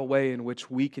three-style way in which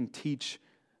we can teach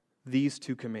these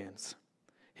two commands.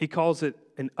 He calls it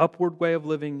an upward way of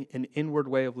living, an inward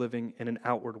way of living, and an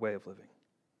outward way of living.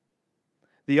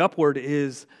 The upward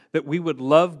is that we would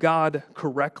love God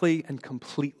correctly and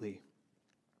completely.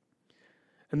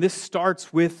 And this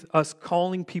starts with us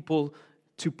calling people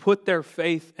to put their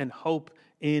faith and hope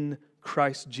in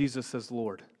Christ Jesus as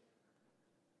Lord.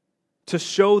 To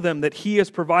show them that he has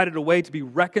provided a way to be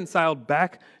reconciled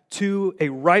back to a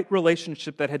right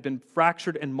relationship that had been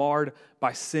fractured and marred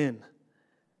by sin.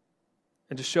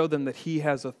 And to show them that he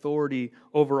has authority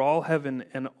over all heaven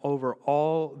and over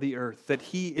all the earth. That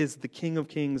he is the King of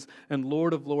kings and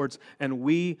Lord of lords, and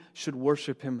we should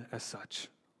worship him as such.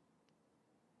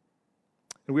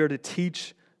 And we are to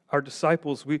teach our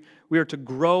disciples. We are to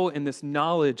grow in this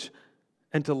knowledge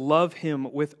and to love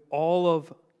him with all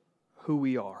of who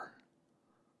we are.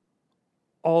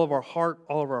 All of our heart,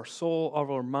 all of our soul, all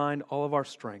of our mind, all of our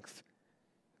strength.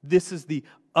 This is the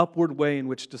upward way in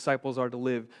which disciples are to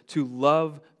live, to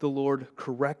love the Lord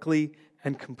correctly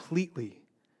and completely.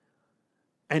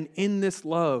 And in this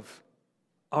love,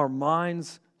 our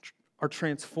minds are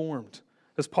transformed.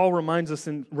 As Paul reminds us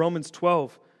in Romans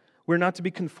 12, we're not to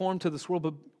be conformed to this world,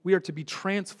 but we are to be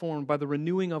transformed by the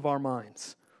renewing of our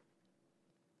minds.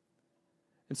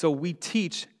 And so we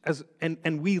teach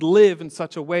and we live in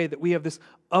such a way that we have this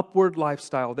upward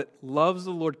lifestyle that loves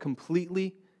the Lord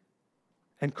completely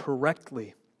and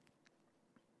correctly.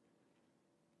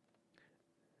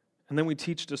 And then we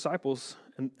teach disciples,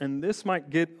 and this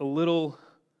might get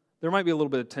there might be a little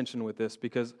bit of tension with this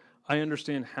because I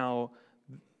understand how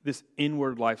this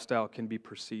inward lifestyle can be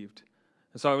perceived.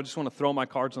 And so I just want to throw my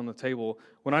cards on the table.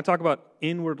 When I talk about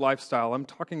inward lifestyle, I'm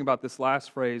talking about this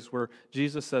last phrase where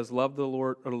Jesus says, love the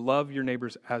Lord, or love your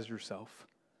neighbors as yourself.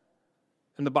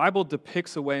 And the Bible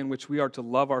depicts a way in which we are to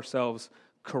love ourselves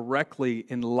correctly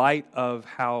in light of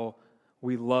how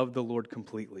we love the Lord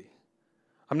completely.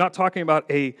 I'm not talking about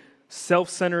a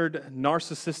self-centered,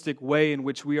 narcissistic way in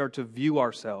which we are to view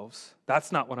ourselves.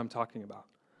 That's not what I'm talking about.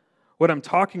 What I'm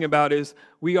talking about is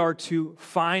we are to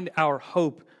find our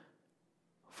hope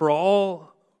for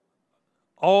all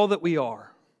that we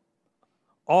are,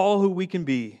 all who we can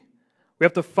be. We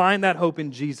have to find that hope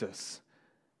in Jesus.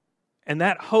 And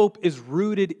that hope is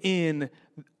rooted in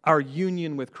our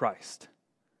union with Christ.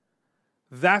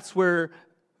 That's where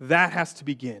that has to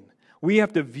begin. We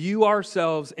have to view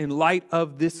ourselves in light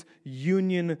of this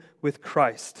union with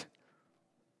Christ.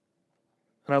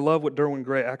 And I love what Derwin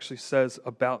Gray actually says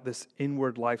about this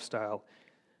inward lifestyle.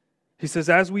 He says,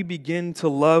 as we begin to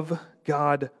love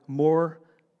God more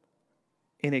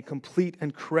in a complete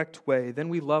and correct way, then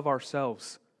we love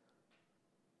ourselves.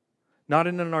 Not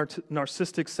in a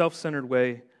narcissistic, self-centered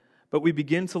way, but we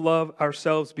begin to love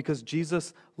ourselves because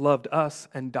Jesus loved us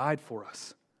and died for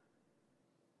us.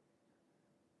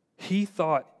 He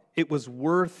thought it was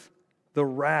worth the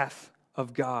wrath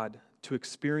of God to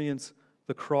experience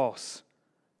the cross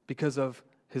because of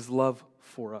his love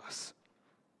for us.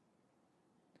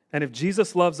 And if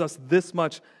Jesus loves us this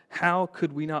much, how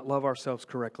could we not love ourselves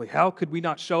correctly? How could we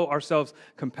not show ourselves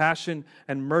compassion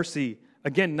and mercy?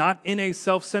 Again, not in a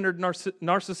self-centered,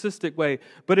 narcissistic way,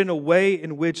 but in a way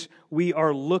in which we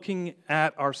are looking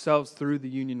at ourselves through the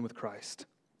union with Christ.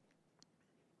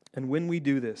 And when we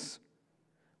do this,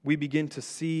 we begin to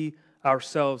see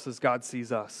ourselves as God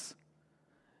sees us.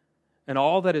 And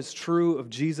all that is true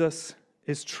of Jesus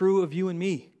is true of you and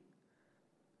me.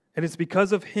 And it's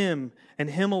because of him and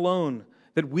him alone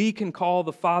that we can call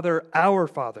the Father our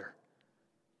Father,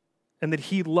 and that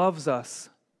he loves us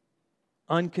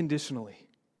unconditionally.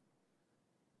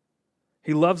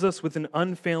 He loves us with an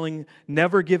unfailing,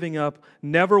 never giving up,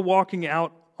 never walking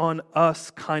out on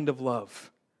us kind of love.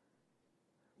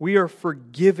 We are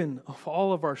forgiven of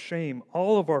all of our shame,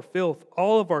 all of our filth,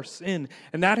 all of our sin,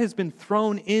 and that has been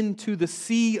thrown into the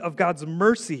sea of God's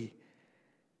mercy.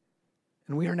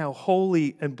 And we are now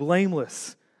holy and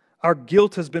blameless. Our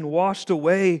guilt has been washed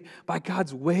away by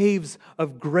God's waves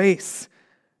of grace.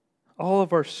 All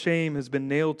of our shame has been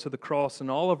nailed to the cross,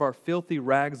 and all of our filthy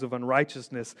rags of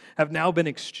unrighteousness have now been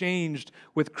exchanged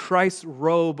with Christ's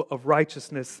robe of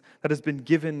righteousness that has been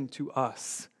given to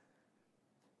us.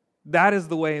 That is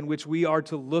the way in which we are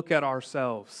to look at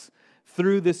ourselves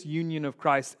through this union of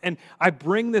Christ. And I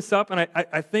bring this up, and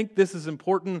I think this is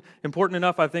important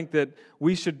enough. I think that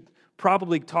we should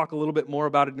probably talk a little bit more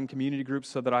about it in community groups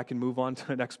so that I can move on to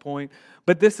the next point.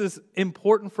 But this is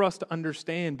important for us to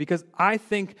understand, because I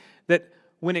think that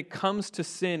when it comes to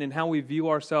sin and how we view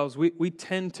ourselves, we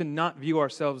tend to not view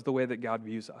ourselves the way that God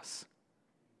views us.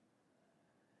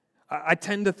 I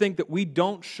tend to think that we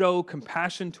don't show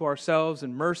compassion to ourselves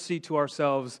and mercy to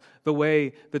ourselves the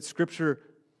way that Scripture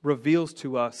reveals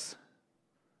to us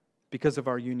because of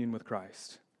our union with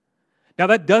Christ. Now,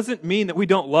 that doesn't mean that we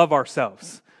don't love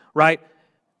ourselves, right?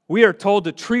 We are told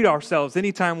to treat ourselves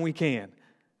anytime we can.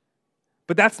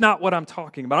 But that's not what I'm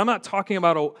talking about. I'm not talking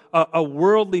about a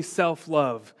worldly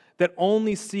self-love that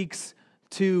only seeks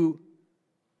to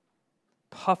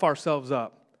puff ourselves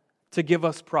up, to give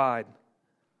us pride.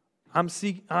 I'm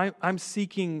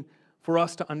seeking for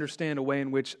us to understand a way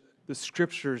in which the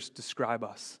Scriptures describe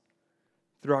us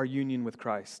through our union with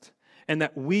Christ, and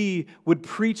that we would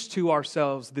preach to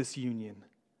ourselves this union.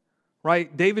 Right?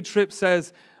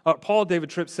 Paul David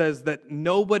Tripp says that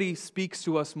nobody speaks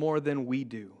to us more than we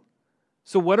do.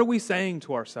 So what are we saying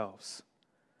to ourselves?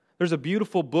 There's a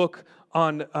beautiful book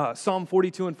on Psalm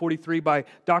 42 and 43 by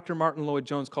Dr. Martin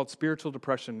Lloyd-Jones called Spiritual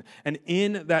Depression. And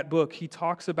in that book, he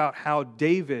talks about how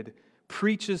David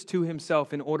preaches to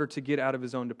himself in order to get out of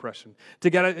his own depression, to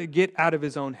get out of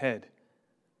his own head.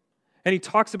 And he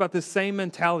talks about this same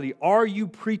mentality. Are you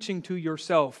preaching to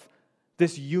yourself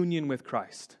this union with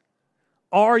Christ?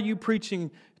 Are you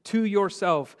preaching to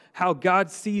yourself how God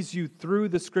sees you through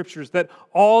the Scriptures, that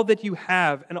all that you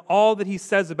have and all that He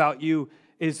says about you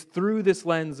is through this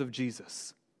lens of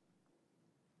Jesus?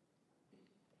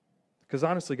 Because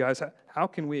honestly, guys, how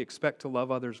can we expect to love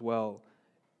others well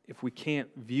if we can't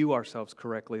view ourselves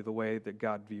correctly the way that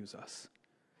God views us?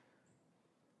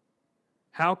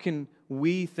 How can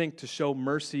we think to show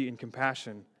mercy and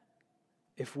compassion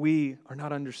if we are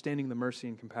not understanding the mercy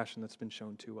and compassion that's been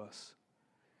shown to us?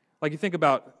 Like you think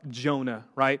about Jonah,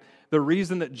 right? The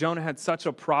reason that Jonah had such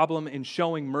a problem in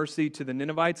showing mercy to the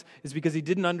Ninevites is because he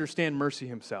didn't understand mercy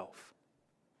himself.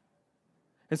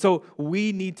 And so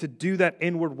we need to do that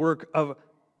inward work of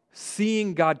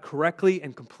seeing God correctly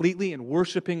and completely and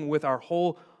worshiping with our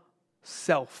whole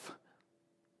self.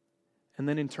 And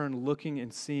then in turn looking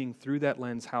and seeing through that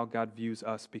lens how God views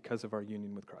us because of our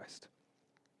union with Christ.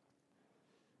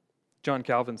 John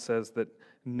Calvin says that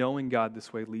knowing God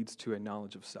this way leads to a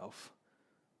knowledge of self.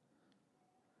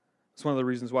 It's one of the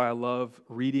reasons why I love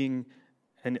reading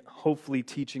and hopefully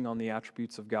teaching on the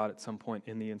attributes of God at some point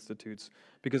in the Institutes.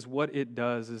 Because what it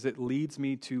does is it leads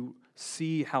me to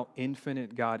see how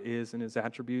infinite God is in his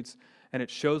attributes, and it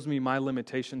shows me my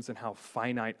limitations and how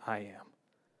finite I am.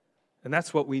 And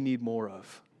that's what we need more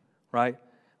of, right?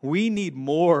 We need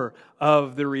more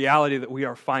of the reality that we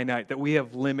are finite, that we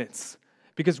have limits.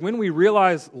 Because when we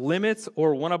realize limits,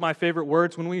 or one of my favorite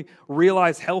words, when we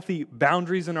realize healthy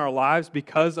boundaries in our lives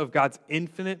because of God's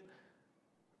infinite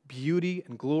beauty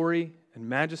and glory and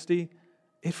majesty,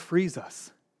 it frees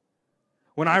us.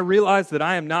 When I realize that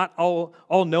I am not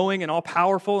all-knowing and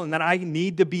all-powerful and that I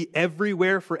need to be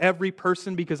everywhere for every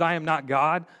person because I am not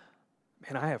God,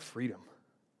 man, I have freedom.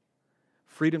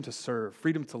 Freedom to serve,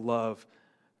 freedom to love,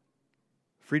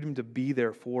 freedom to be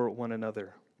there for one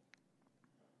another.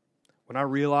 When I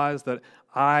realize that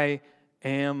I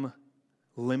am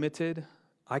limited,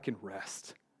 I can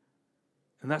rest.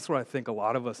 And that's what I think a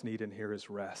lot of us need in here is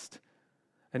rest.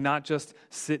 And not just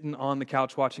sitting on the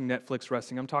couch watching Netflix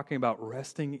resting. I'm talking about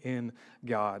resting in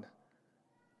God.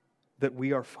 That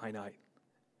we are finite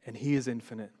and he is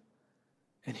infinite.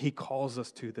 And he calls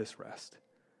us to this rest.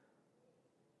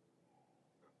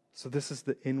 So this is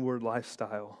the inward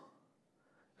lifestyle.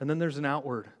 And then there's an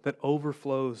outward that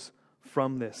overflows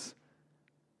from this.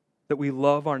 That we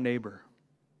love our neighbor.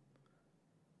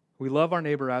 We love our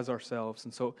neighbor as ourselves.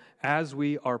 And so as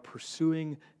we are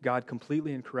pursuing God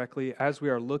completely and correctly, as we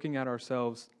are looking at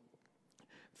ourselves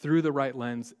through the right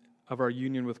lens of our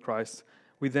union with Christ,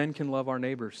 we then can love our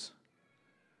neighbors.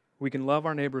 We can love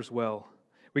our neighbors well.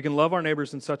 We can love our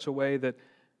neighbors in such a way that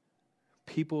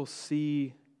people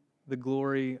see the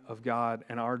glory of God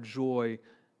and our joy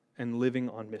in living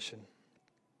on mission.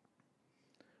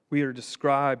 We are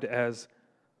described as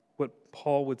what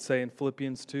Paul would say in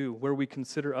Philippians 2, where we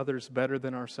consider others better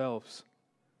than ourselves.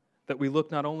 That we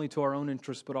look not only to our own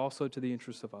interests, but also to the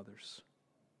interests of others.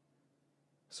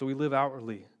 So we live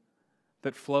outwardly,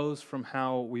 that flows from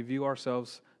how we view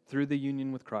ourselves through the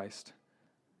union with Christ,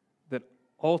 that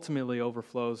ultimately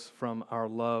overflows from our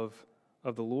love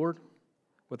of the Lord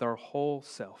with our whole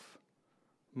self,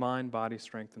 mind, body,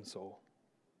 strength, and soul.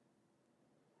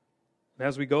 And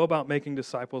as we go about making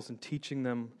disciples and teaching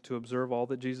them to observe all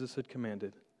that Jesus had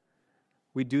commanded,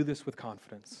 we do this with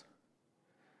confidence.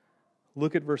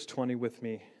 Look at verse 20 with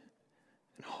me,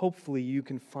 and hopefully you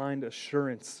can find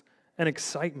assurance and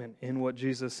excitement in what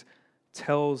Jesus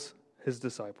tells his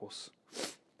disciples.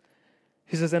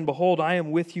 He says, "And behold, I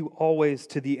am with you always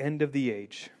to the end of the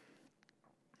age."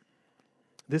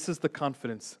 This is the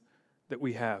confidence that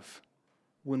we have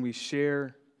when we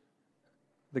share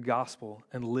the gospel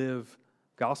and live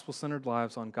gospel-centered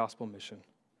lives on gospel mission.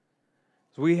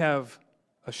 So we have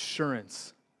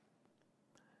assurance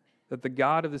that the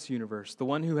God of this universe, the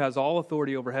one who has all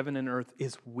authority over heaven and earth,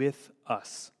 is with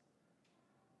us.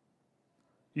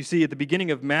 You see, at the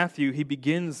beginning of Matthew, he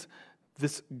begins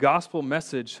this gospel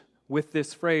message with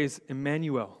this phrase,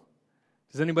 Emmanuel.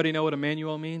 Does anybody know what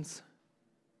Emmanuel means?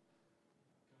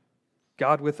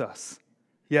 God with us.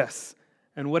 Yes.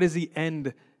 And what does he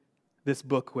end this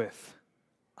book with?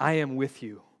 I am with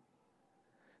you.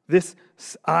 This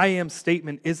I am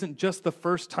statement isn't just the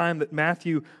first time that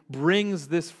Matthew brings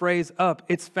this phrase up.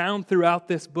 It's found throughout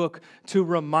this book to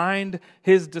remind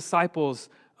his disciples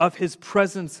of his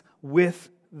presence with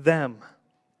them.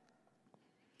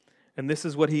 And this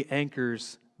is what he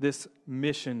anchors this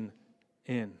mission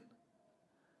in,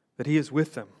 that he is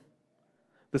with them.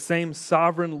 The same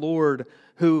sovereign Lord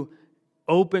who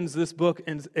opens this book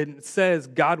and says,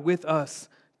 God with us,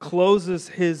 closes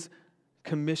his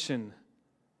commission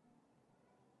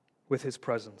with his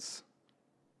presence.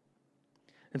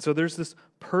 And so there's this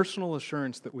personal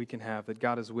assurance that we can have that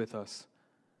God is with us,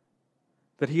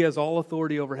 that he has all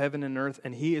authority over heaven and earth,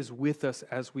 and he is with us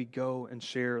as we go and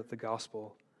share the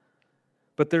gospel.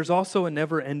 But there's also a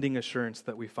never-ending assurance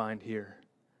that we find here.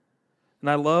 And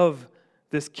I love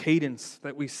this cadence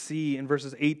that we see in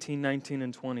verses 18, 19,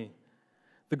 and 20.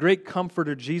 The great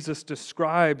comforter, Jesus,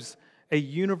 describes a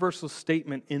universal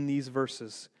statement in these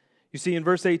verses. You see, in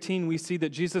verse 18, we see that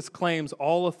Jesus claims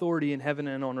all authority in heaven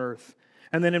and on earth.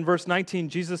 And then in verse 19,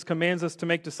 Jesus commands us to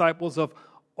make disciples of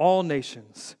all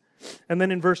nations. And then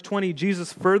in verse 20,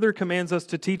 Jesus further commands us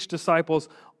to teach disciples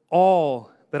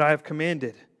all that I have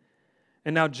commanded.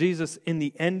 And now Jesus, in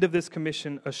the end of this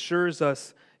commission, assures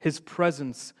us his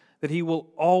presence, that he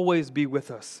will always be with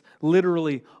us,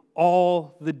 literally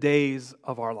all the days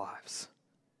of our lives.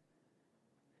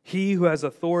 He who has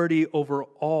authority over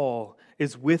all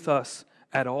is with us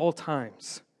at all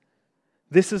times.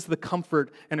 This is the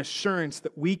comfort and assurance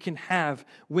that we can have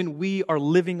when we are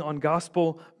living on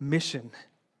gospel mission.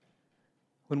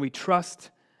 When we trust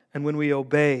and when we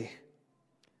obey,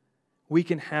 we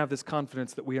can have this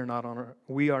confidence that we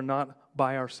are not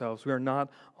by ourselves. We are not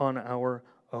on our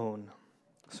own.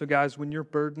 So guys, when your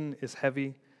burden is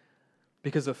heavy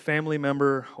because a family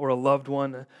member or a loved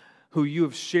one who you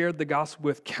have shared the gospel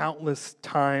with countless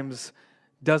times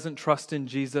doesn't trust in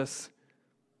Jesus,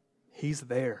 He's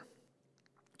there.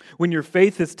 When your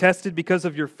faith is tested because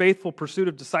of your faithful pursuit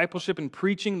of discipleship and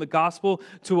preaching the gospel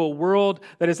to a world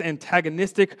that is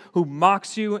antagonistic, who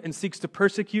mocks you and seeks to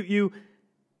persecute you,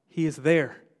 He is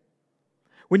there.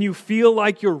 When you feel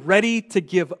like you're ready to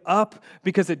give up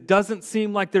because it doesn't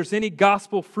seem like there's any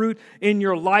gospel fruit in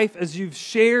your life as you've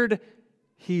shared,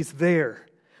 He's there.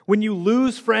 When you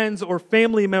lose friends or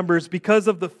family members because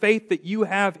of the faith that you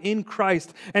have in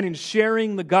Christ and in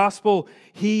sharing the gospel,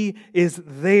 He is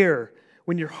there.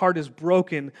 When your heart is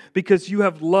broken because you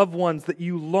have loved ones that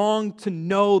you long to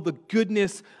know the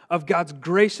goodness of God's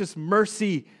gracious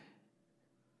mercy,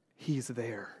 He's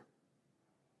there.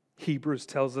 Hebrews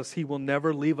tells us He will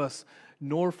never leave us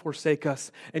nor forsake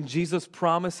us. And Jesus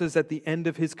promises at the end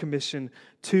of His commission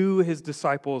to His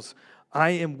disciples,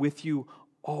 I am with you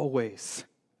always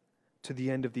to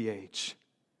the end of the age.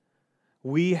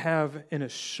 We have an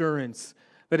assurance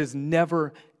that is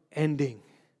never ending,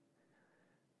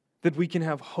 that we can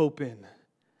have hope in,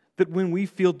 that when we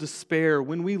feel despair,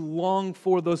 when we long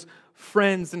for those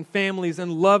friends and families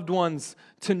and loved ones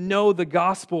to know the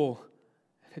gospel,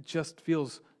 it just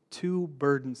feels too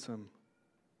burdensome.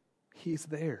 He's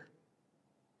there.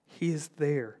 He is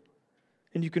there.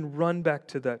 And you can run back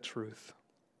to that truth.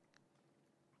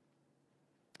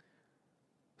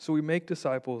 So we make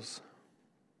disciples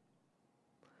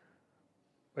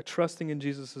by trusting in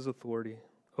Jesus' authority,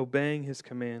 obeying His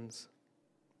commands,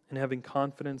 and having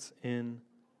confidence in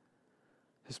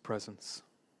His presence.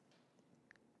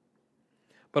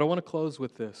 But I want to close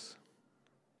with this.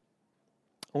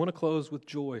 I want to close with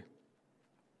joy.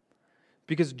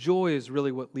 Because joy is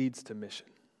really what leads to mission,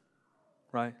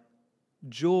 right?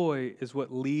 Joy is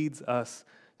what leads us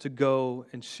to go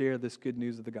and share this good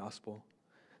news of the gospel.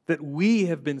 That we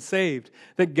have been saved,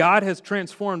 that God has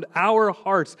transformed our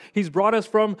hearts. He's brought us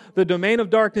from the domain of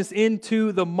darkness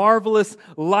into the marvelous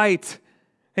light,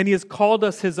 and He has called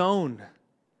us His own.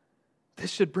 This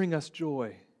should bring us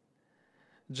joy.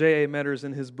 J.A. Metters,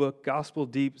 in his book, Gospel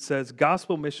Deep, says,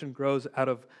 gospel mission grows out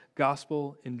of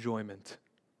gospel enjoyment.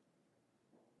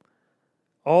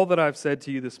 All that I've said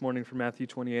to you this morning from Matthew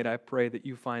 28, I pray that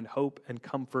you find hope and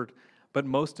comfort, but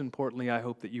most importantly, I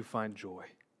hope that you find joy.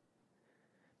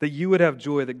 That you would have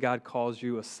joy that God calls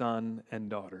you a son and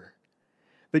daughter.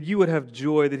 That you would have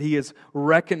joy that He has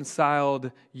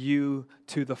reconciled you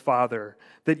to the Father.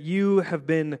 That you have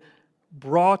been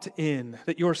brought in.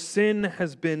 That your sin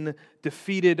has been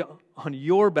defeated on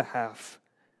your behalf.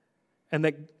 And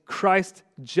that Christ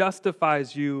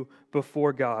justifies you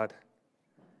before God.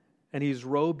 And He's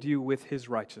robed you with His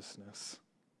righteousness.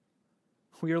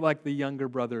 We are like the younger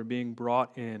brother being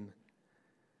brought in.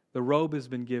 The robe has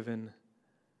been given.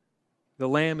 The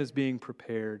lamb is being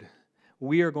prepared.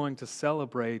 We are going to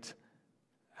celebrate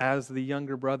as the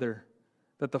younger brother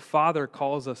that the Father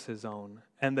calls us His own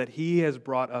and that He has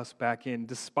brought us back in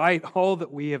despite all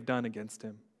that we have done against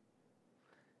Him.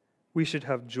 We should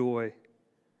have joy.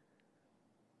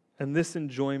 And this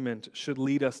enjoyment should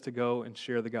lead us to go and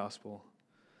share the gospel.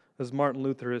 As Martin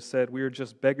Luther has said, we are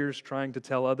just beggars trying to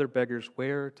tell other beggars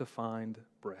where to find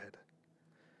bread.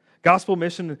 Gospel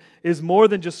mission is more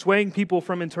than just swaying people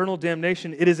from eternal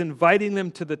damnation. It is inviting them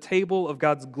to the table of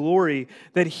God's glory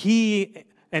that He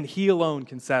and He alone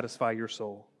can satisfy your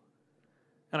soul.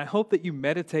 And I hope that you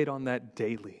meditate on that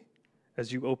daily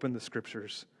as you open the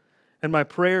Scriptures. And my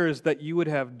prayer is that you would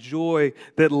have joy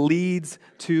that leads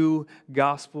to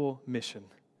gospel mission,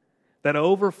 that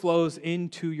overflows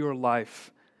into your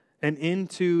life and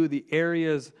into the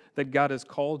areas that God has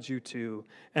called you to,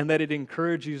 and that it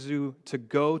encourages you to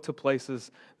go to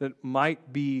places that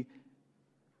might bring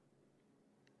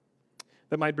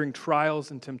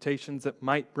trials and temptations, that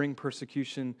might bring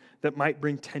persecution, that might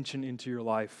bring tension into your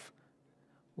life.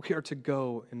 We are to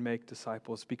go and make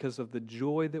disciples because of the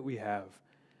joy that we have,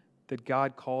 that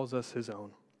God calls us His own.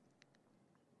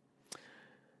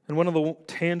 And one of the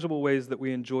tangible ways that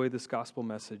we enjoy this gospel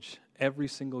message, every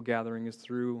single gathering, is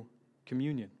through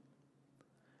communion.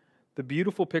 The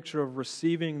beautiful picture of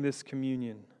receiving this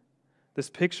communion, this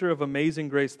picture of amazing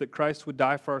grace that Christ would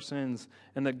die for our sins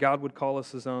and that God would call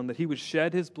us His own, that He would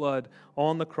shed His blood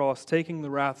on the cross, taking the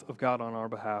wrath of God on our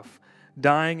behalf,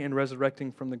 dying and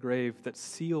resurrecting from the grave that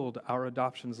sealed our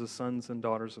adoptions as sons and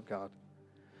daughters of God.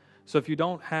 So if you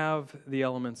don't have the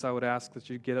elements, I would ask that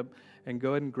you get up and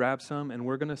go ahead and grab some, and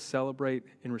we're going to celebrate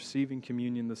in receiving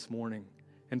communion this morning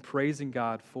and praising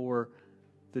God for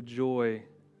the joy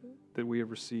that we have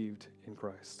received in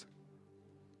Christ.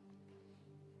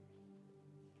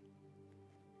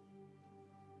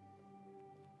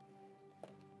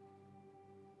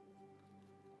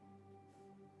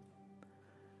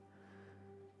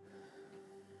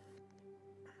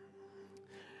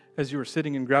 As you are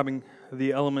sitting and grabbing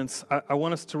the elements, I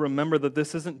want us to remember that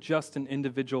this isn't just an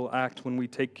individual act when we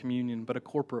take communion, but a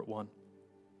corporate one.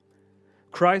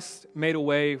 Christ made a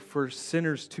way for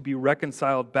sinners to be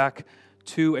reconciled back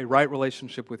to a right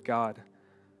relationship with God.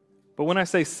 But when I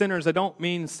say sinners, I don't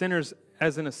mean sinners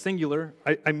as in a singular.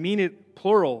 I mean it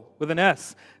plural with an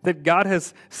S, that God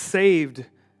has saved.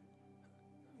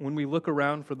 When we look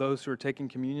around for those who are taking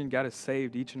communion, God has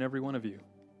saved each and every one of you.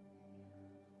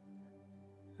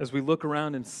 As we look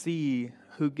around and see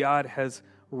who God has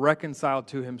reconciled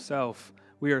to himself,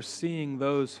 we are seeing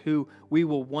those who we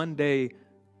will one day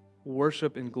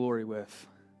worship in glory with.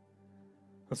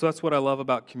 And so that's what I love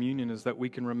about communion, is that we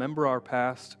can remember our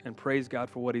past and praise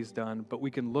God for what he's done, but we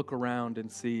can look around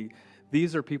and see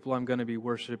these are people I'm going to be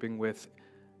worshiping with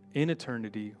in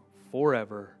eternity,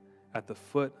 forever, at the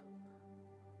foot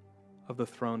of the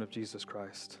throne of Jesus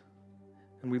Christ.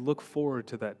 And we look forward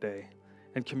to that day.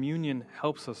 And communion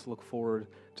helps us look forward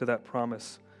to that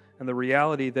promise and the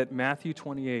reality that Matthew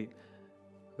 28,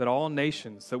 that all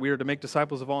nations, that we are to make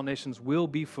disciples of all nations, will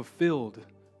be fulfilled,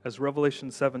 as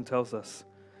Revelation 7 tells us.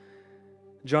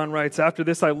 John writes, "After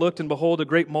this I looked, and behold, a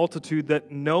great multitude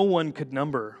that no one could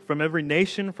number, from every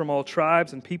nation, from all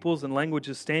tribes and peoples and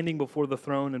languages, standing before the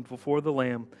throne and before the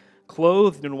Lamb,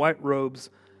 clothed in white robes,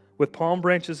 with palm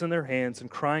branches in their hands,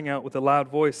 and crying out with a loud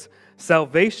voice,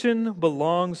 'Salvation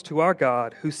belongs to our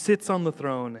God, who sits on the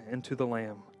throne, and to the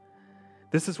Lamb.'"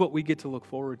 This is what we get to look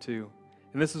forward to.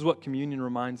 And this is what communion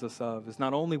reminds us of, is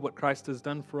not only what Christ has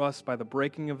done for us by the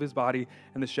breaking of his body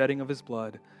and the shedding of his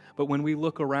blood, but when we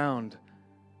look around,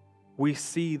 we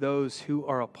see those who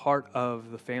are a part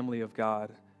of the family of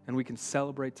God, and we can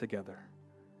celebrate together.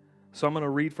 So I'm going to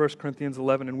read 1 Corinthians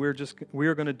 11, and we are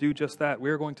going to do just that. We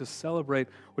are going to celebrate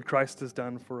what Christ has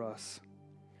done for us.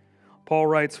 Paul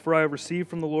writes, "For I have received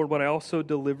from the Lord what I also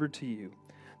delivered to you,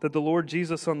 that the Lord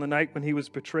Jesus on the night when he was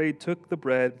betrayed took the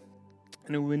bread,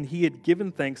 and when he had given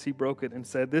thanks, he broke it and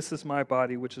said, 'This is my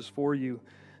body, which is for you.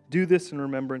 Do this in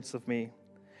remembrance of me.'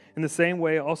 In the same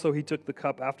way also he took the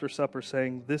cup after supper,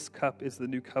 saying, 'This cup is the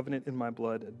new covenant in my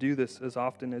blood. Do this as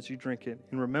often as you drink it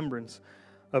in remembrance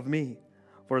of me.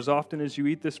 For as often as you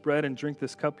eat this bread and drink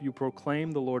this cup, you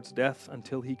proclaim the Lord's death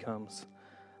until he comes.'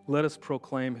 Let us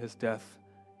proclaim his death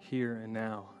here and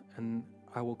now." And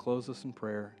I will close us in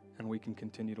prayer, and we can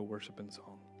continue to worship in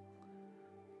song.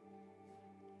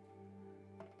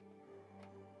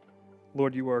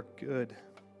 Lord, you are good.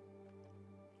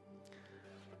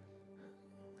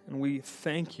 And we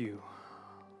thank you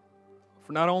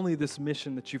for not only this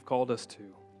mission that you've called us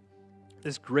to,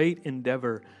 this great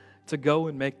endeavor to go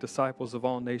and make disciples of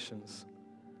all nations.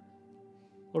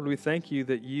 Lord, we thank you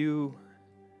that you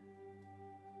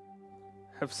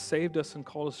have saved us and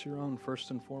called us your own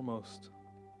first and foremost.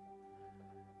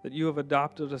 That you have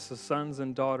adopted us as sons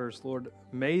and daughters. Lord,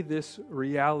 may this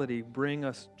reality bring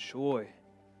us joy.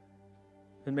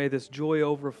 And may this joy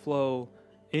overflow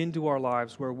into our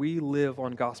lives where we live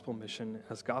on gospel mission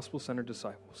as gospel-centered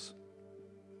disciples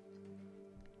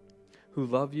who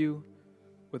love you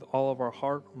with all of our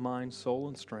heart, mind, soul,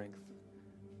 and strength,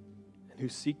 and who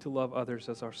seek to love others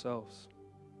as ourselves.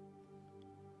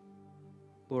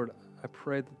 Lord, I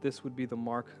pray that this would be the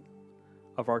mark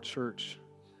of our church,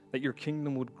 that your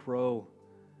kingdom would grow,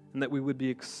 and that we would be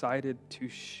excited to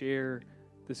share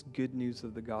this good news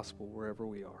of the gospel wherever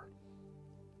we are.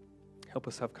 Help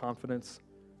us have confidence.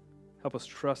 Help us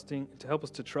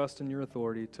to trust in your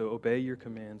authority, to obey your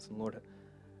commands, and Lord,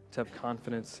 to have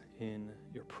confidence in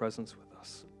your presence with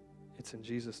us. It's in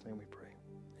Jesus' name we pray.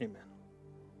 Amen.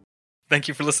 Thank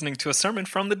you for listening to a sermon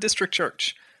from the District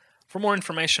Church. For more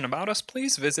information about us,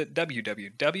 please visit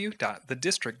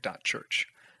www.thedistrict.church.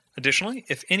 Additionally,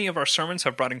 if any of our sermons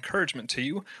have brought encouragement to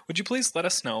you, would you please let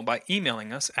us know by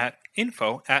emailing us at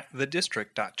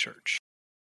info@thedistrict.church.